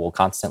uncomfortable will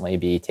constantly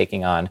be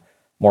taking on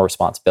more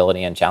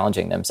responsibility and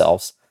challenging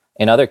themselves.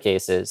 In other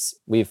cases,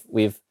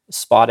 we've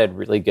spotted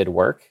really good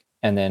work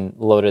and then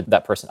loaded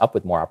that person up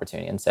with more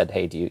opportunity and said,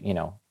 hey,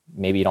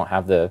 maybe you don't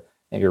have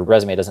maybe your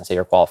resume doesn't say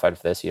you're qualified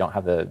for this. You don't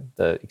have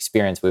the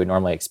experience we would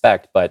normally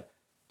expect, but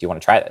do you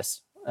want to try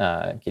this?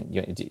 Do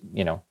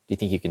you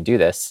think you can do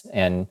this?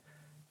 And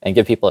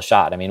give people a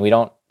shot. I mean, we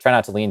don't try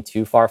not to lean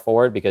too far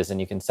forward because then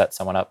you can set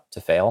someone up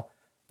to fail.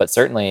 But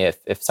certainly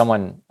if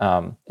someone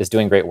is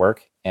doing great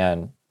work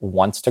and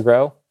wants to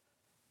grow,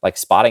 like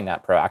spotting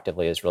that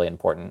proactively is really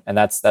important. And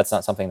that's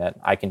not something that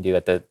I can do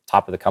at the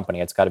top of the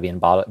company. It's got to be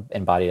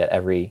embodied at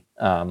every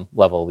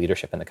level of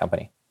leadership in the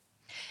company.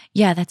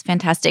 Yeah, that's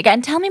fantastic.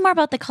 And tell me more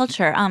about the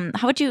culture.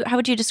 How would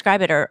you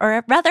describe it,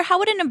 or rather, how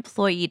would an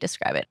employee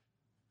describe it?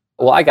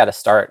 Well, I got to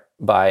start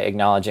by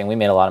acknowledging we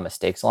made a lot of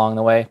mistakes along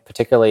the way,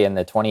 particularly in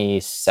the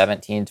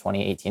 2017,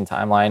 2018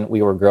 timeline.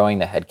 We were growing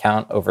the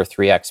headcount over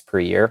 3x per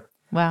year.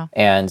 Wow.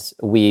 And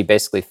we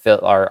basically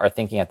our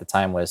thinking at the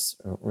time was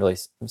really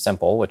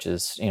simple, which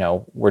is,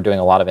 we're doing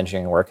a lot of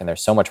engineering work and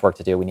there's so much work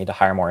to do. We need to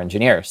hire more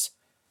engineers.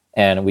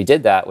 And we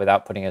did that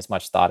without putting as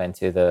much thought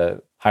into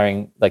the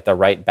hiring, like the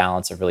right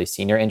balance of really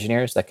senior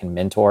engineers that can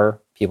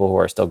mentor people who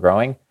are still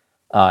growing,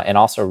 and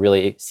also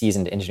really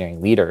seasoned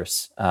engineering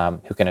leaders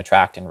who can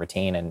attract and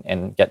retain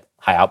and get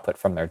high output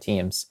from their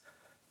teams.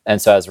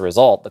 And so as a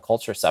result, the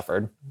culture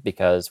suffered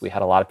because we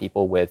had a lot of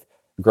people with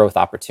growth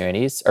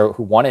opportunities or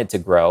who wanted to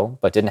grow,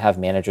 but didn't have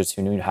managers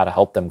who knew how to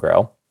help them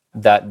grow.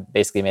 That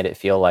basically made it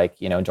feel like,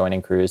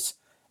 joining Cruise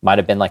might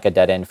have been like a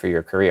dead end for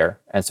your career.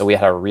 And so we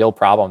had a real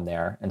problem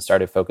there and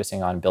started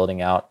focusing on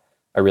building out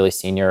a really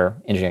senior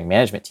engineering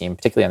management team,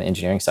 particularly on the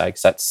engineering side,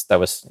 because that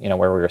was, where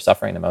we were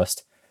suffering the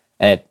most.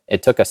 And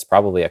it took us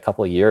probably a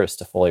couple of years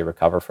to fully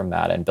recover from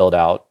that and build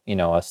out,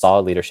 a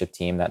solid leadership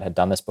team that had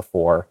done this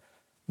before,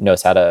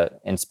 knows how to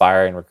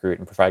inspire and recruit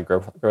and provide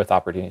growth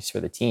opportunities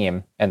for the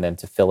team, and then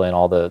to fill in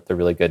all the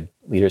really good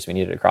leaders we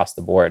needed across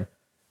the board.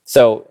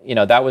 So,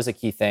 that was a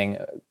key thing.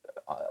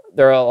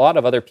 There are a lot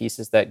of other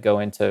pieces that go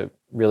into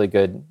really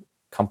good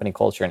company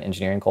culture and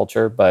engineering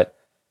culture, but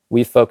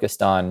we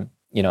focused on,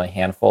 a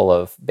handful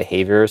of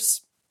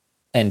behaviors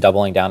and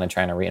doubling down and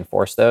trying to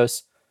reinforce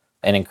those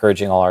and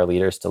encouraging all our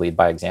leaders to lead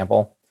by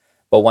example.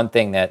 But one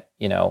thing that,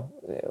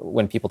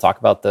 when people talk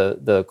about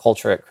the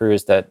culture at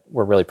Cruise that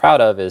we're really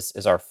proud of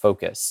is our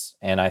focus.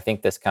 And I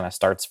think this kind of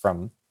starts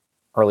from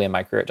early in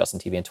my career at Justin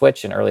TV and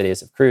Twitch and early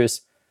days of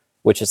Cruise,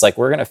 which is like,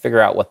 we're going to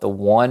figure out what the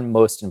one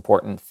most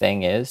important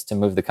thing is to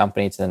move the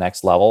company to the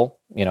next level,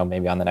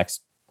 maybe on the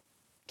next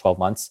 12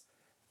 months,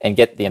 and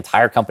get the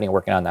entire company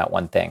working on that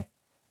one thing.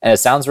 And it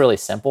sounds really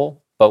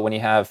simple, but when you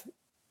have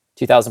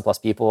 2,000 plus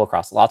people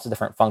across lots of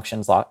different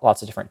functions,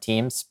 lots of different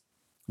teams,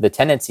 the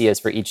tendency is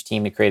for each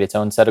team to create its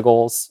own set of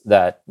goals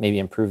that maybe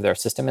improve their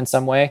system in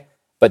some way,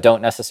 but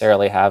don't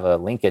necessarily have a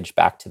linkage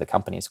back to the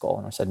company's goal.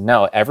 And I said,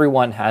 no,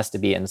 everyone has to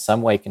be in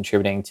some way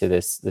contributing to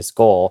this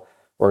goal.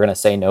 We're going to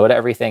say no to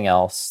everything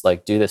else,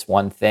 like do this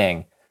one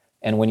thing.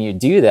 And when you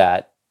do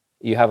that,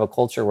 you have a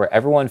culture where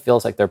everyone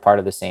feels like they're part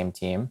of the same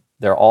team.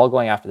 They're all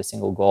going after the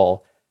single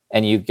goal.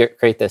 And you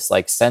create this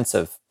like sense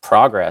of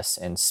progress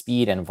and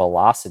speed and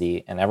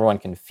velocity, and everyone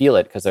can feel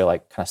it because they're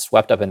like kind of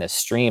swept up in this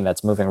stream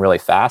that's moving really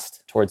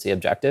fast towards the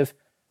objective.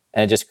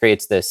 And it just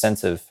creates this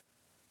sense of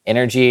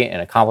energy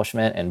and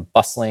accomplishment and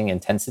bustling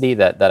intensity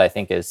that I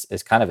think is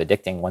kind of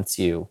addicting once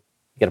you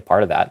get a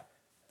part of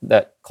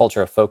that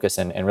culture of focus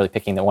and really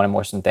picking the one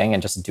important thing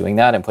and just doing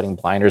that and putting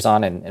blinders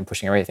on and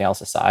pushing everything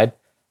else aside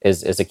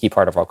is a key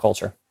part of our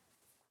culture.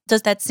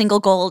 Does that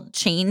single goal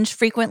change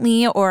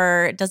frequently,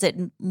 or does it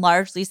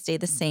largely stay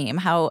the same?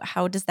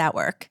 How does that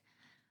work?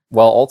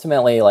 Well,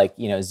 ultimately,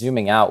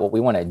 zooming out, what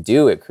we want to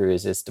do at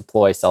Cruise is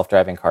deploy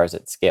self-driving cars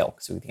at scale,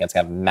 because we think it's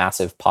going to have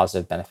massive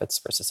positive benefits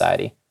for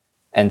society.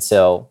 And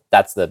so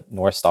that's the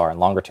North Star and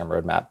longer term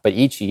roadmap. But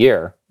each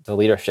year, the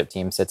leadership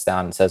team sits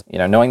down and says,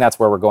 knowing that's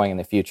where we're going in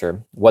the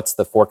future, what's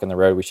the fork in the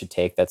road we should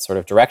take that's sort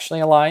of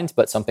directionally aligned,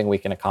 but something we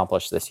can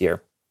accomplish this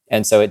year?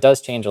 And so it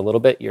does change a little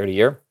bit year to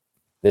year.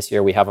 This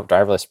year, we have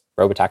driverless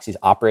robotaxis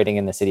operating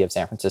in the city of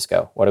San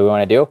Francisco. What do we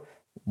want to do?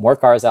 More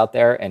cars out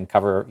there and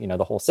cover,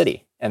 the whole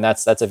city. And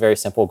that's a very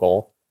simple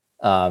goal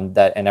and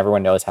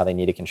everyone knows how they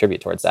need to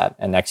contribute towards that.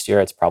 And next year,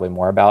 it's probably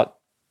more about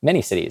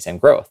many cities and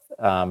growth.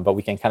 But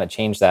we can kind of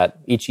change that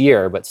each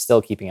year, but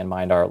still keeping in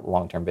mind our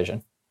long-term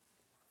vision.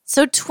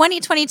 So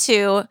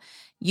 2022,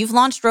 you've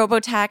launched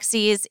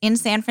robotaxis in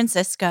San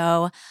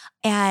Francisco.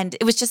 And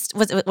it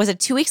was it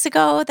 2 weeks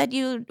ago that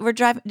you were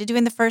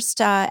doing the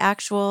first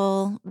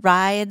actual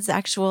rides,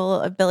 actual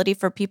ability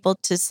for people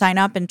to sign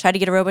up and try to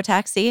get a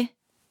robotaxi?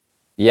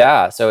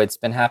 Yeah, so it's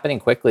been happening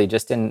quickly.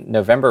 Just in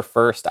November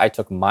 1st, I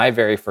took my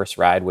very first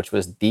ride, which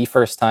was the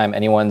first time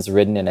anyone's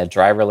ridden in a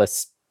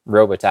driverless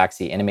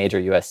robotaxi in a major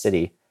US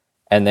city.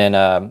 And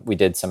then we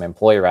did some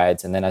employee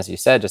rides. And then, as you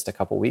said, just a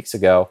couple weeks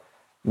ago,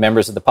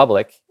 members of the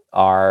public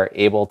are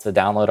able to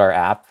download our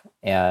app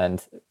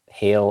and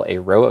hail a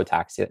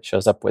robotaxi that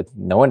shows up with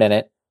no one in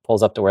it,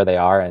 pulls up to where they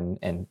are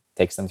and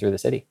takes them through the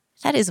city.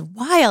 That is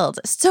wild.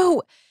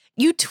 So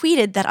you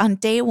tweeted that on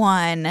day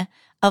one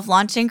of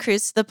launching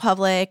Cruise to the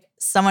public,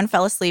 someone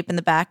fell asleep in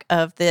the back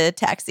of the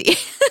taxi.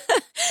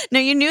 Now,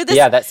 you knew this.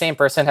 Yeah, that same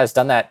person has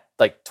done that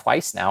like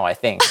twice now, I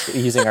think,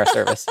 using our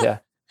service. Yeah.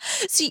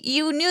 So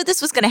you knew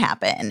this was going to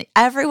happen.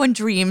 Everyone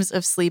dreams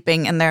of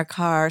sleeping in their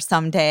car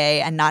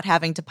someday and not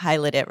having to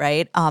pilot it,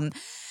 right?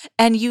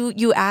 And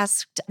you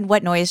asked,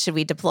 what noise should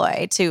we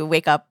deploy to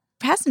wake up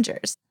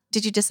passengers?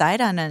 did you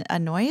decide on a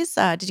noise?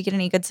 Did you get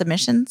any good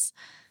submissions?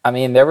 I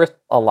mean, there were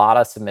a lot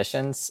of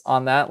submissions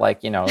on that.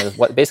 Like,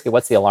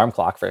 what's the alarm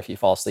clock for if you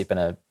fall asleep in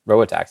a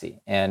robotaxi?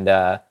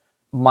 And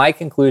my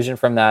conclusion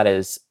from that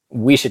is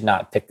we should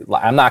not pick.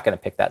 I'm not going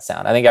to pick that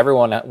sound. I think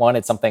everyone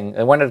wanted something.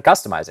 They wanted to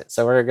customize it,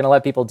 so we're going to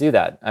let people do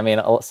that. I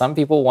mean, some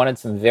people wanted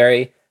some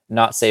very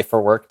not safe for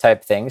work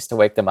type things to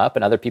wake them up,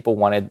 and other people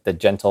wanted the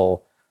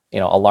gentle,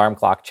 alarm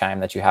clock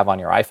chime that you have on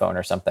your iPhone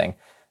or something.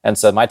 And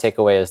so my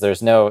takeaway is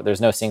there's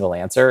no single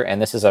answer,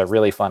 and this is a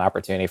really fun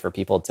opportunity for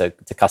people to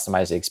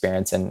customize the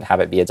experience and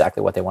have it be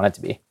exactly what they want it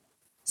to be.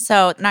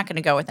 So not going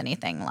to go with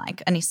anything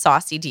like any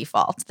saucy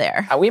default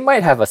there. We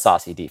might have a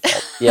saucy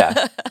default,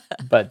 yeah,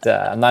 but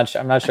I'm not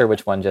sure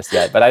which one just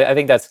yet. But I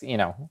think that's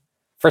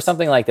for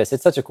something like this,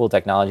 it's such a cool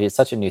technology. It's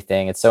such a new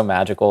thing. It's so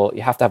magical.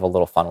 You have to have a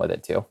little fun with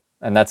it too.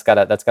 And that's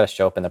gotta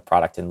show up in the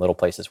product in little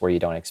places where you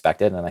don't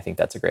expect it. And I think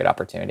that's a great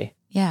opportunity.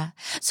 Yeah.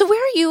 So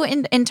where are you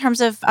in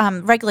terms of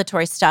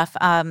regulatory stuff?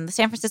 San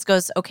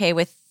Francisco's okay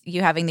with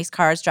you having these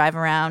cars drive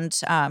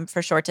around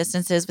for short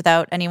distances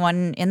without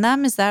anyone in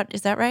them. Is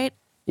that right?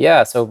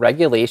 Yeah. So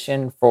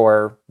regulation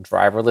for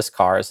driverless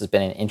cars has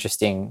been an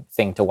interesting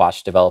thing to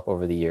watch develop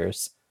over the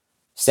years.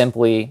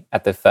 Simply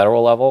at the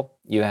federal level,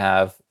 you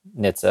have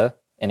NHTSA,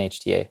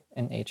 NHTA,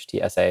 and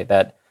HTSA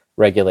that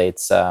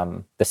regulates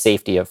the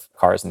safety of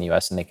cars in the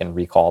US, and they can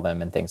recall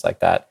them and things like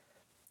that.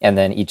 And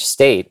then each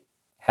state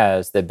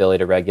has the ability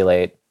to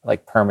regulate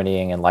like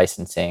permitting and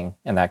licensing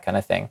and that kind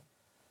of thing.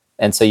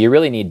 And so you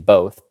really need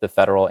both the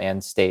federal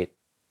and state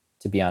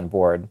to be on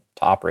board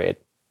to operate.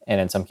 And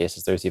in some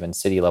cases, there's even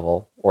city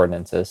level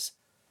ordinances.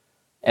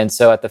 And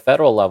so at the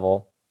federal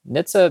level,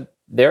 NHTSA,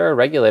 they're a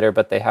regulator,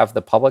 but they have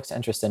the public's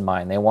interest in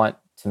mind. They want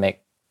to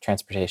make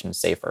transportation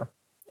safer.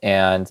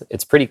 And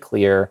it's pretty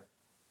clear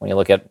when you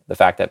look at the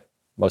fact that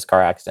most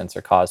car accidents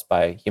are caused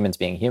by humans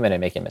being human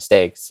and making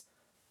mistakes,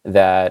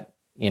 that,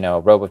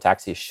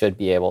 robotaxis should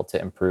be able to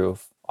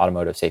improve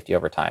automotive safety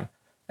over time.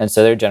 And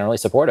so they're generally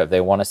supportive.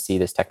 They want to see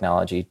this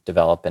technology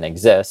develop and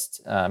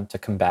exist to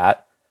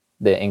combat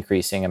the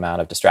increasing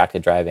amount of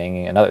distracted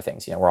driving and other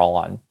things. We're all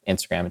on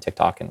Instagram and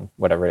TikTok and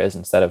whatever it is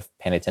instead of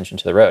paying attention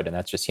to the road, and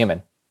that's just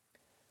human.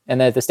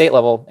 And then at the state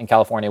level in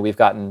California, we've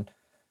gotten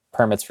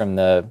permits from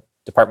the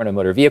Department of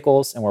Motor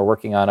Vehicles, and we're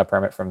working on a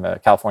permit from the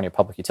California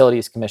Public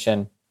Utilities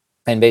Commission.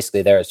 And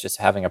basically there is just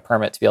having a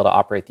permit to be able to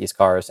operate these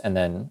cars, and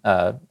then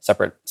a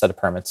separate set of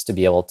permits to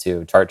be able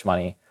to charge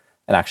money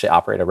and actually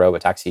operate a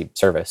robotaxi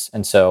service.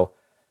 And so,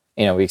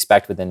 we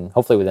expect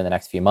hopefully within the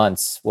next few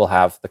months, we'll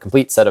have the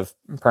complete set of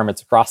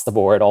permits across the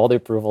board, all the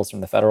approvals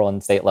from the federal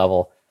and state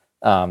level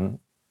to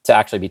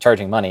actually be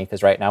charging money,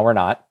 because right now we're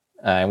not.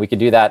 And we could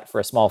do that for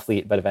a small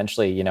fleet, but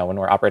eventually, when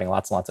we're operating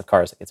lots and lots of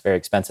cars, it's very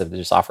expensive to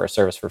just offer a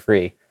service for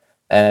free.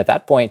 And at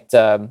that point,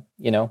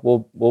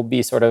 we'll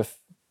be sort of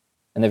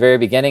in the very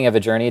beginning of a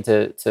journey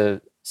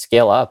to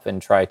scale up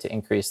and try to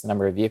increase the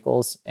number of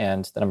vehicles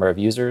and the number of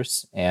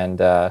users and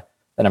the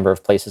number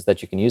of places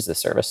that you can use this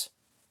service.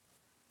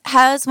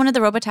 Has one of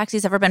the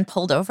robotaxis ever been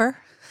pulled over?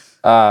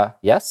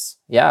 Yes.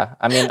 Yeah.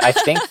 I mean, I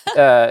think,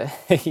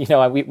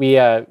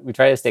 we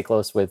try to stay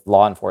close with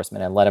law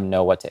enforcement and let them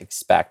know what to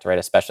expect, right?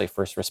 Especially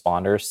first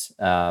responders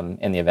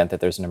in the event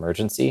that there's an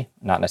emergency,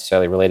 not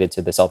necessarily related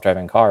to the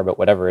self-driving car, but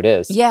whatever it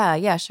is.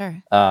 Yeah,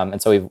 sure.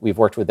 And so we've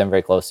worked with them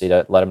very closely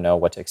to let them know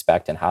what to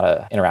expect and how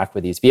to interact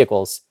with these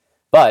vehicles.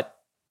 But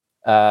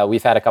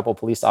we've had a couple of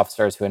police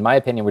officers who, in my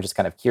opinion, were just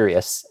kind of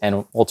curious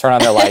and will turn on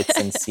their lights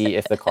and see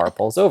if the car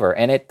pulls over.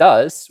 And it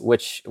does,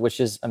 which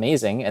is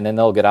amazing. And then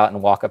they'll get out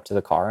and walk up to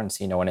the car and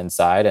see no one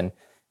inside. And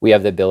we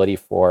have the ability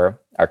for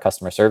our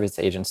customer service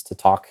agents to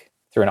talk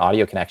through an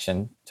audio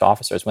connection to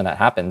officers when that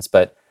happens.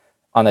 But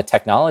on the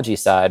technology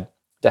side,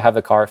 to have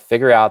the car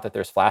figure out that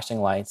there's flashing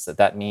lights,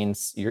 that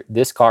means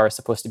this car is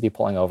supposed to be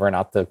pulling over,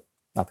 not the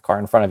car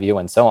in front of you,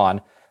 and so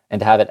on. And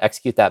to have it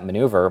execute that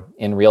maneuver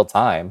in real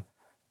time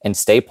and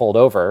stay pulled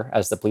over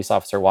as the police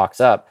officer walks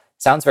up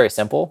sounds very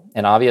simple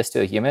and obvious to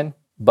a human,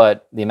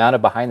 but the amount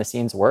of behind the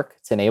scenes work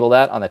to enable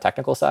that on the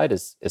technical side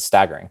is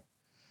staggering.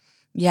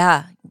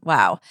 Yeah.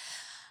 Wow.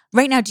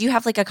 Right now, do you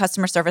have like a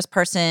customer service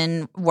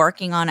person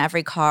working on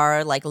every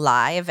car like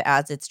live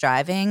as it's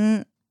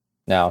driving?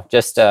 No,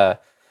 just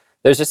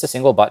there's just a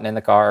single button in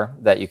the car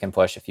that you can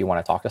push if you want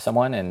to talk to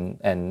someone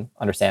and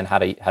understand how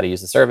to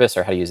use the service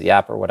or how to use the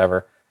app or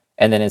whatever.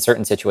 And then in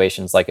certain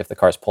situations, like if the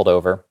car's pulled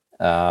over,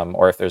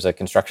 or if there's a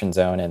construction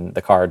zone and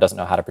the car doesn't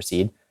know how to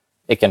proceed,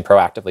 it can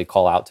proactively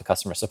call out to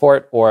customer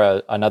support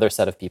or another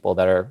set of people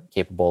that are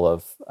capable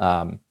of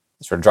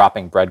sort of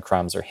dropping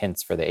breadcrumbs or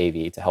hints for the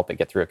AV to help it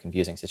get through a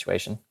confusing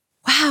situation.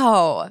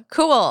 Wow,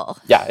 cool.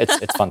 Yeah,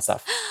 it's fun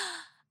stuff.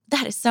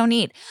 That is so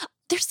neat.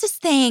 There's this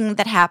thing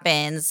that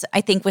happens,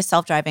 I think, with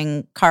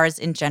self-driving cars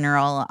in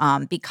general,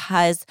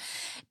 because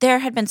there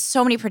had been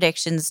so many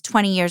predictions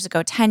 20 years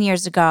ago, 10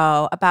 years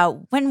ago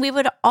about when we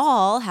would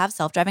all have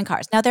self-driving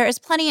cars. Now, there is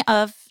plenty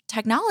of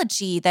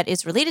technology that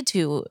is related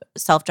to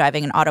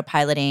self-driving and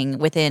autopiloting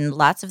within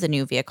lots of the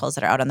new vehicles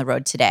that are out on the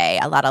road today.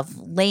 A lot of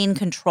lane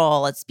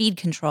control and speed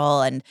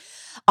control and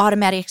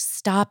automatic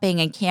stopping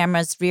and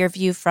cameras, rear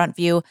view, front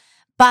view.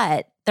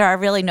 But there are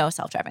really no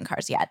self-driving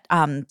cars yet,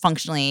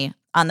 functionally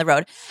on the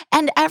road.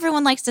 And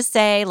everyone likes to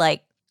say,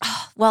 like,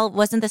 "Oh, well,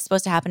 wasn't this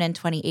supposed to happen in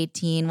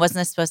 2018? Wasn't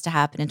this supposed to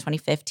happen in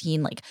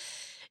 2015?"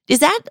 Is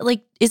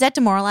that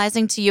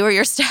demoralizing to you or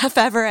your staff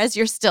ever as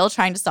you're still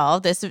trying to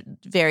solve this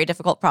very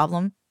difficult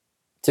problem?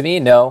 To me,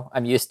 no,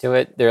 I'm used to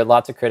it. There are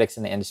lots of critics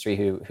in the industry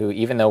who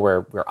even though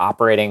we're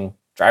operating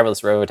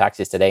driverless robo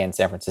taxis today in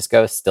San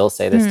Francisco, still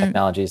say this Hmm.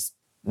 technology is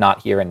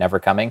not here and never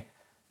coming.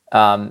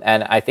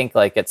 And I think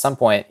like at some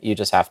point you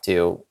just have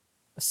to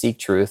seek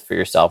truth for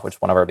yourself, which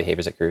one of our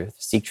behaviors at Truth,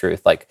 seek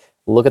truth. Like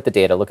look at the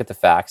data, look at the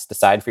facts,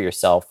 decide for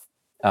yourself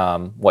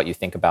what you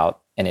think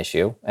about an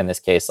issue. In this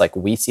case, like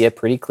we see a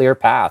pretty clear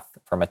path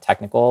from a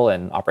technical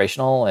and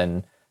operational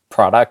and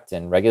product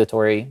and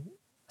regulatory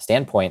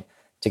standpoint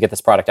to get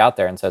this product out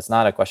there. And so it's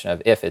not a question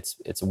of if,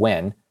 it's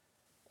when.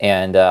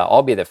 And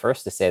I'll be the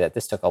first to say that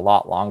this took a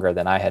lot longer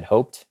than I had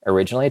hoped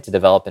originally to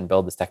develop and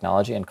build this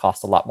technology and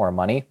cost a lot more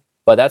money.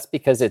 But that's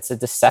because it's a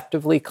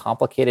deceptively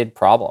complicated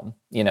problem,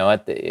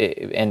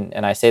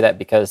 and I say that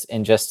because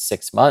in just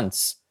 6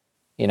 months,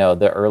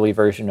 the early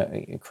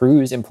version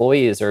Cruise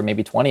employees, or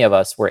maybe 20 of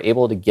us, were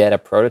able to get a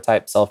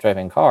prototype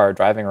self-driving car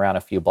driving around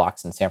a few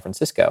blocks in San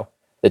Francisco.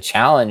 The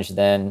challenge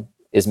then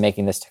is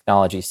making this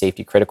technology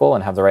safety critical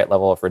and have the right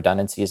level of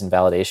redundancies and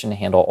validation to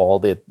handle all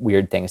the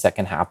weird things that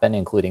can happen,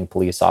 including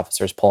police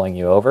officers pulling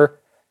you over.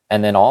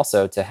 And then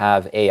also to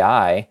have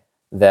AI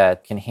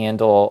that can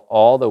handle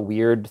all the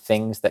weird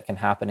things that can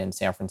happen in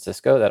San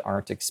Francisco that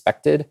aren't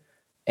expected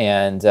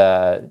and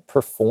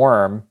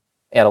perform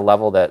at a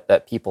level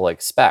that people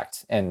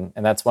expect. And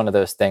that's one of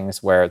those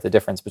things where the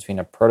difference between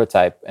a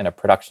prototype and a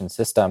production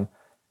system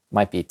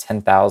might be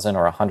 10,000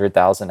 or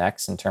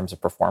 100,000x in terms of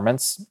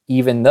performance,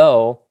 even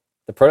though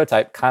the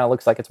prototype kind of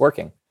looks like it's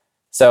working.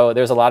 So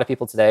there's a lot of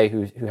people today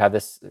who have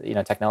this,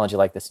 technology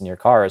like this in your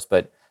cars,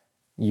 but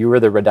you are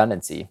the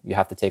redundancy. You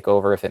have to take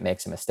over if it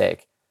makes a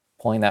mistake.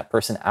 Pulling that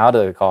person out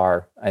of the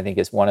car, I think,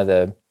 is one of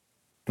the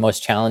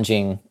most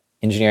challenging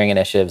engineering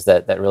initiatives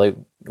that really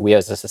we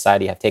as a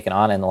society have taken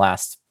on in the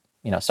last,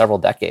 several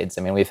decades.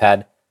 I mean, we've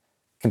had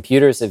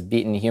computers have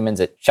beaten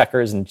humans at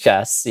checkers and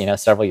chess,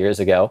 several years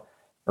ago.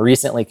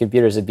 Recently,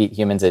 computers have beat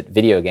humans at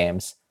video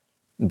games.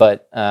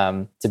 But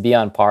to be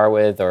on par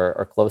with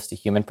or close to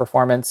human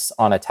performance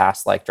on a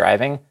task like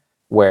driving,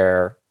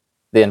 where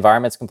the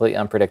environment's completely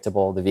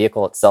unpredictable, the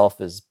vehicle itself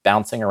is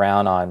bouncing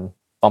around on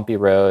bumpy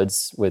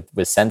roads with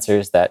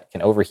sensors that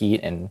can overheat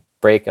and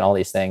break and all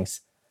these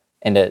things,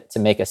 and to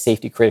make a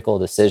safety critical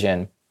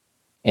decision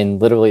in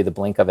literally the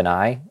blink of an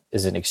eye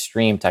is an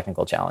extreme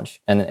technical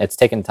challenge. And it's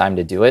taken time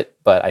to do it,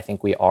 but I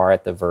think we are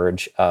at the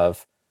verge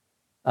of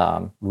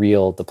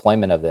real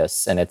deployment of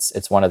this. And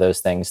it's one of those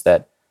things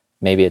that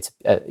maybe it's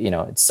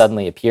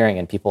suddenly appearing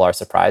and people are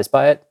surprised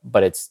by it,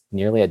 but it's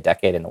nearly a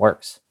decade in the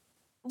works.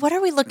 What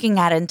are we looking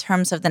at in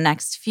terms of the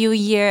next few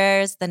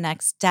years, the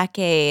next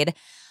decade?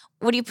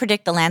 What do you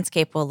predict the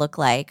landscape will look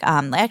like?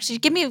 Actually,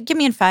 give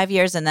me in 5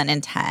 years and then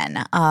in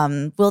 10.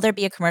 Will there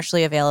be a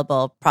commercially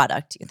available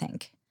product, do you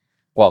think?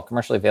 Well,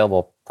 commercially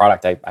available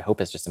product, I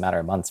hope it's just a matter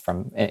of months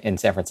from in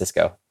San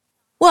Francisco.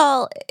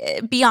 Well,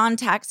 beyond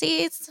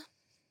taxis?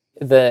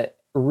 The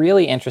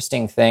really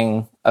interesting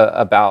thing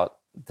about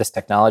this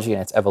technology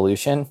and its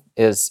evolution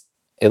is,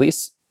 at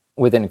least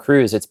within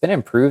Cruise, it's been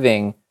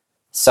improving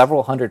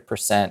several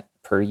 100%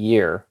 per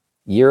year,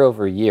 year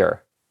over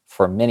year,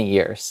 for many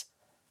years.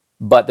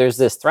 But there's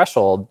this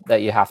threshold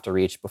that you have to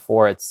reach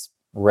before it's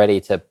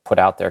ready to put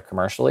out there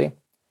commercially.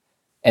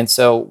 And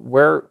so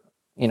we're,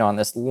 on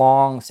this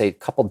long, say,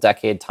 couple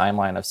decade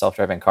timeline of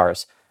self-driving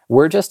cars,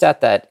 we're just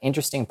at that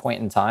interesting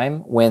point in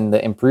time when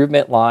the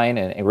improvement line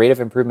and a rate of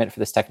improvement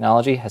for this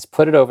technology has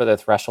put it over the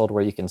threshold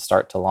where you can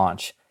start to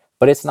launch.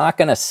 But it's not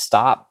going to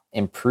stop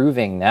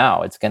improving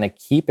now. It's going to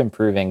keep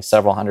improving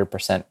several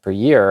 100% per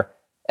year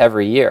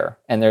every year.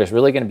 And there's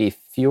really going to be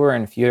fewer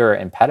and fewer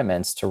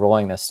impediments to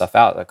rolling this stuff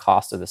out. The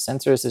cost of the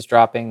sensors is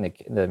dropping,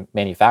 the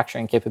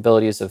manufacturing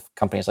capabilities of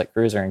companies like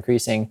Cruise are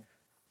increasing,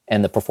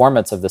 and the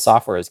performance of the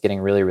software is getting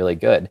really, really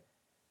good.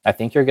 I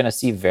think you're going to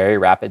see very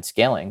rapid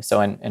scaling. So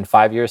in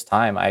 5 years'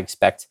 time, I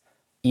expect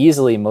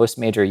easily most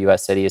major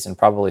US cities and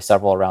probably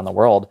several around the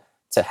world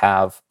to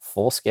have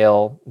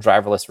full-scale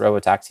driverless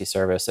robotaxi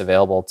service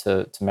available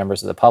to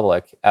members of the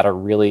public at a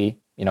really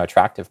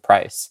attractive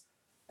price.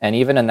 And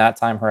even in that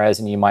time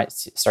horizon, you might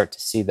start to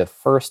see the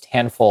first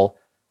handful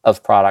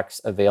of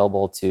products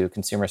available to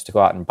consumers to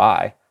go out and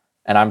buy.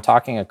 And I'm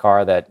talking a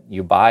car that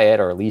you buy it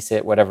or lease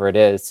it, whatever it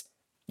is,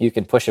 you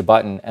can push a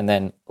button and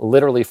then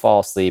literally fall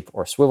asleep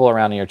or swivel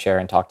around in your chair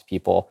and talk to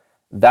people.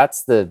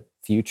 That's the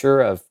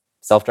future of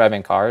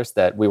self-driving cars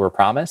that we were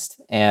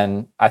promised.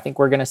 And I think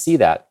we're going to see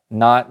that.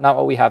 Not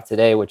what we have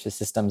today, which is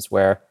systems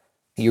where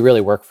you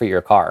really work for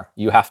your car.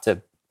 You have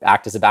to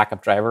act as a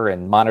backup driver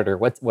and monitor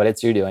what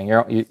it's you're doing.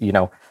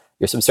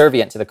 You're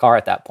subservient to the car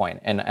at that point.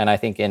 And I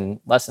think in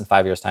less than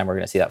 5 years' time, we're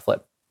going to see that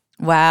flip.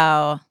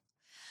 Wow.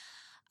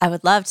 I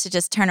would love to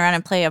just turn around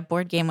and play a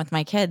board game with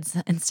my kids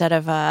instead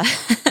of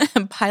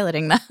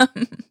piloting them.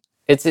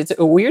 It's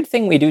a weird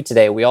thing we do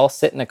today. We all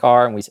sit in a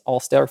car and we all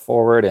stare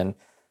forward, and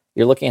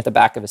you're looking at the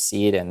back of a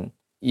seat, and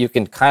you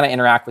can kind of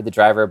interact with the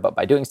driver, but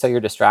by doing so, you're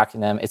distracting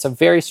them. It's a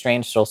very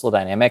strange social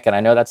dynamic, and I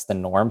know that's the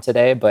norm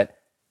today, but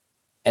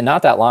in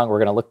not that long, we're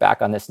going to look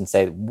back on this and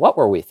say, what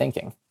were we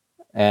thinking?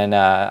 And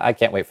I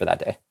can't wait for that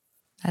day.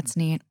 That's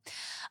neat.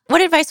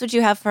 What advice would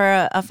you have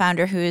for a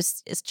founder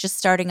is just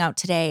starting out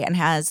today and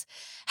has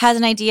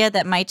an idea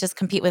that might just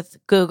compete with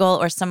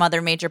Google or some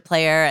other major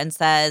player and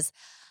says,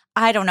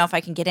 I don't know if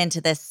I can get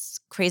into this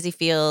crazy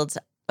field,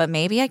 but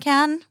maybe I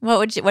can?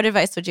 What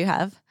advice would you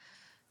have?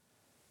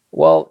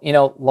 Well,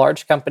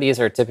 large companies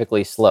are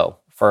typically slow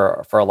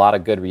for a lot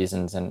of good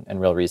reasons and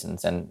real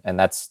reasons. And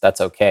that's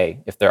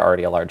okay if they're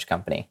already a large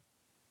company.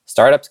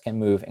 Startups can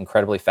move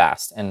incredibly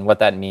fast. And what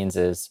that means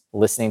is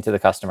listening to the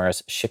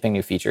customers, shipping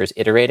new features,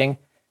 iterating,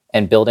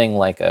 and building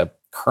like a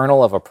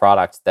kernel of a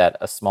product that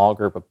a small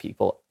group of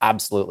people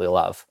absolutely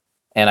love.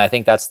 And I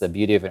think that's the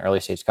beauty of an early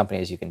stage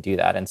company is you can do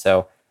that. And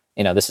so,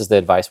 this is the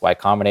advice Y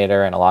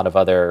Combinator and a lot of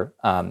other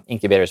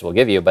incubators will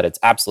give you, but it's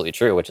absolutely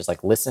true, which is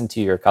like listen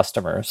to your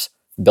customers,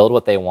 build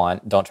what they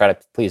want. Don't try to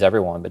please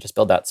everyone, but just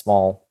build that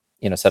small,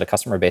 set of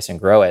customer base and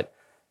grow it.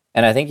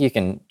 And I think you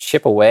can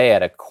chip away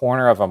at a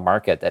corner of a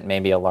market that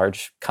maybe a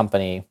large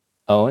company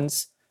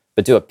owns,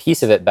 but do a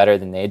piece of it better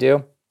than they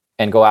do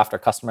and go after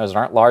customers that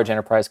aren't large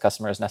enterprise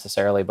customers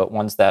necessarily, but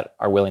ones that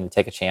are willing to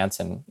take a chance.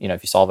 And,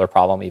 if you solve their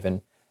problem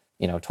even,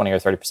 20 or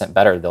 30%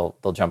 better,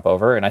 they'll jump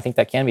over. And I think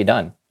that can be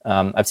done.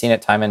 I've seen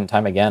it time and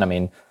time again. I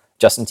mean,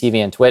 Justin TV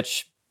and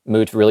Twitch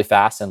moved really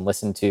fast and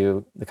listened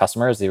to the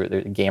customers, the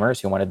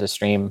gamers who wanted to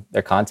stream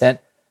their content.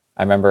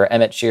 I remember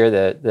Emmett Shear,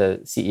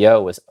 the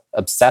CEO, was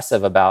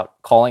obsessive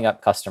about calling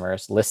up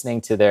customers,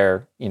 listening to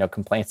their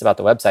complaints about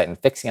the website and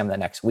fixing them the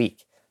next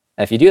week.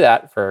 And if you do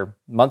that for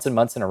months and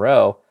months in a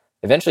row,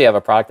 eventually you have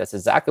a product that's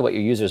exactly what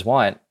your users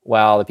want,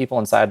 while the people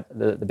inside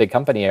the big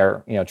company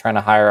are trying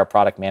to hire a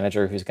product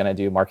manager who's going to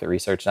do market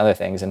research and other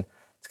things. And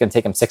it's going to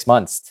take them 6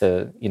 months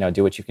to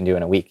do what you can do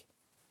in a week.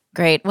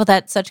 Great. Well,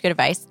 that's such good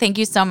advice. Thank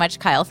you so much,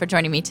 Kyle, for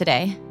joining me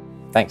today.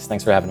 Thanks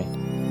for having me.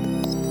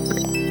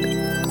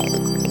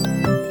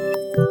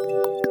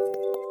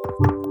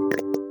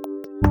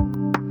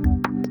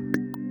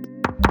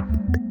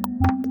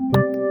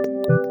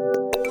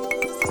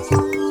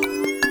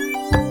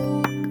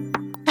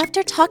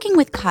 After talking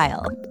with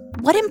Kyle,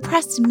 what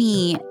impressed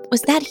me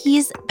was that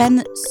he's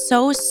been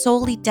so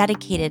solely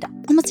dedicated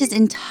almost his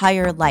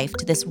entire life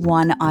to this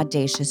one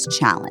audacious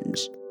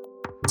challenge: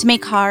 to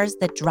make cars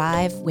that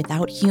drive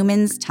without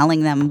humans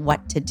telling them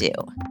what to do.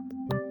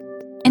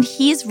 And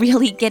he's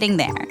really getting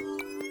there.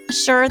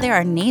 Sure, there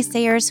are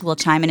naysayers who will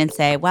chime in and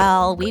say,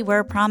 well, we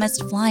were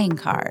promised flying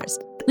cars.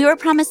 We were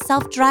promised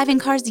self-driving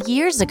cars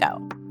years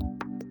ago.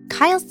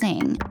 Kyle's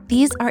saying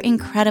these are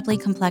incredibly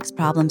complex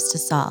problems to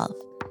solve.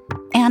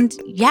 And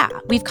yeah,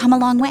 we've come a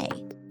long way.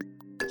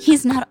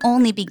 He's not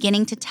only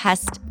beginning to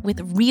test with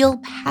real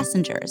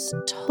passengers,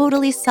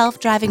 totally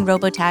self-driving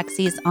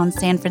robotaxis on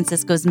San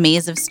Francisco's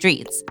maze of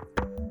streets,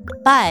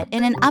 but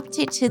in an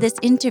update to this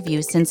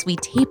interview since we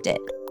taped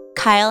it,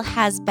 Kyle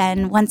has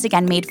been once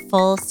again made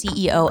full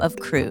CEO of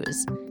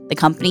Cruise, the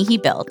company he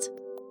built,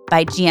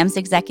 by GM's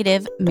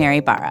executive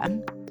Mary Barra.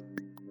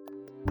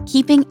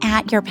 Keeping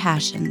at your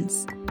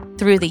passions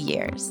through the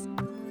years,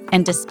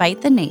 and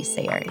despite the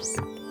naysayers,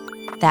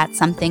 that's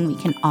something we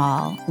can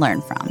all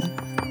learn from.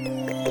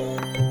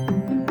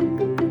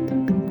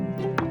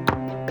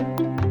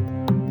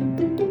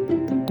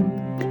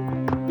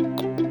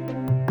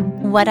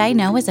 What I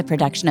Know is a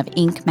production of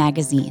Inc.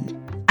 magazine.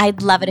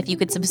 I'd love it if you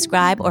could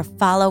subscribe or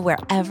follow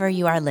wherever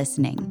you are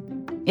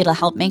listening. It'll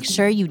help make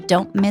sure you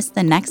don't miss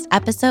the next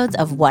episodes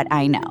of What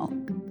I Know.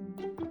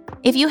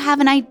 If you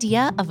have an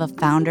idea of a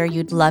founder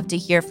you'd love to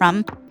hear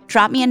from,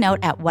 drop me a note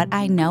at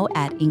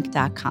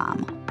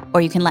whatiknow@inc.com. Or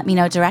you can let me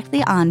know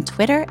directly on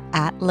Twitter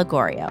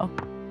 @Lagorio.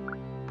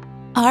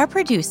 Our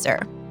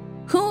producer,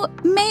 who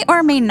may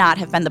or may not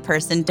have been the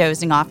person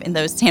dozing off in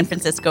those San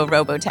Francisco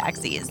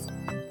robo-taxis,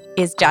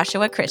 is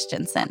Joshua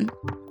Christensen.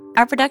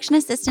 Our production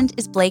assistant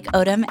is Blake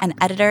Odom, and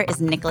editor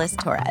is Nicholas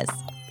Torres.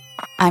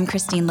 I'm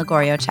Christine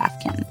Lagorio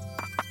Chafkin.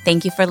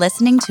 Thank you for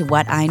listening to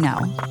What I Know.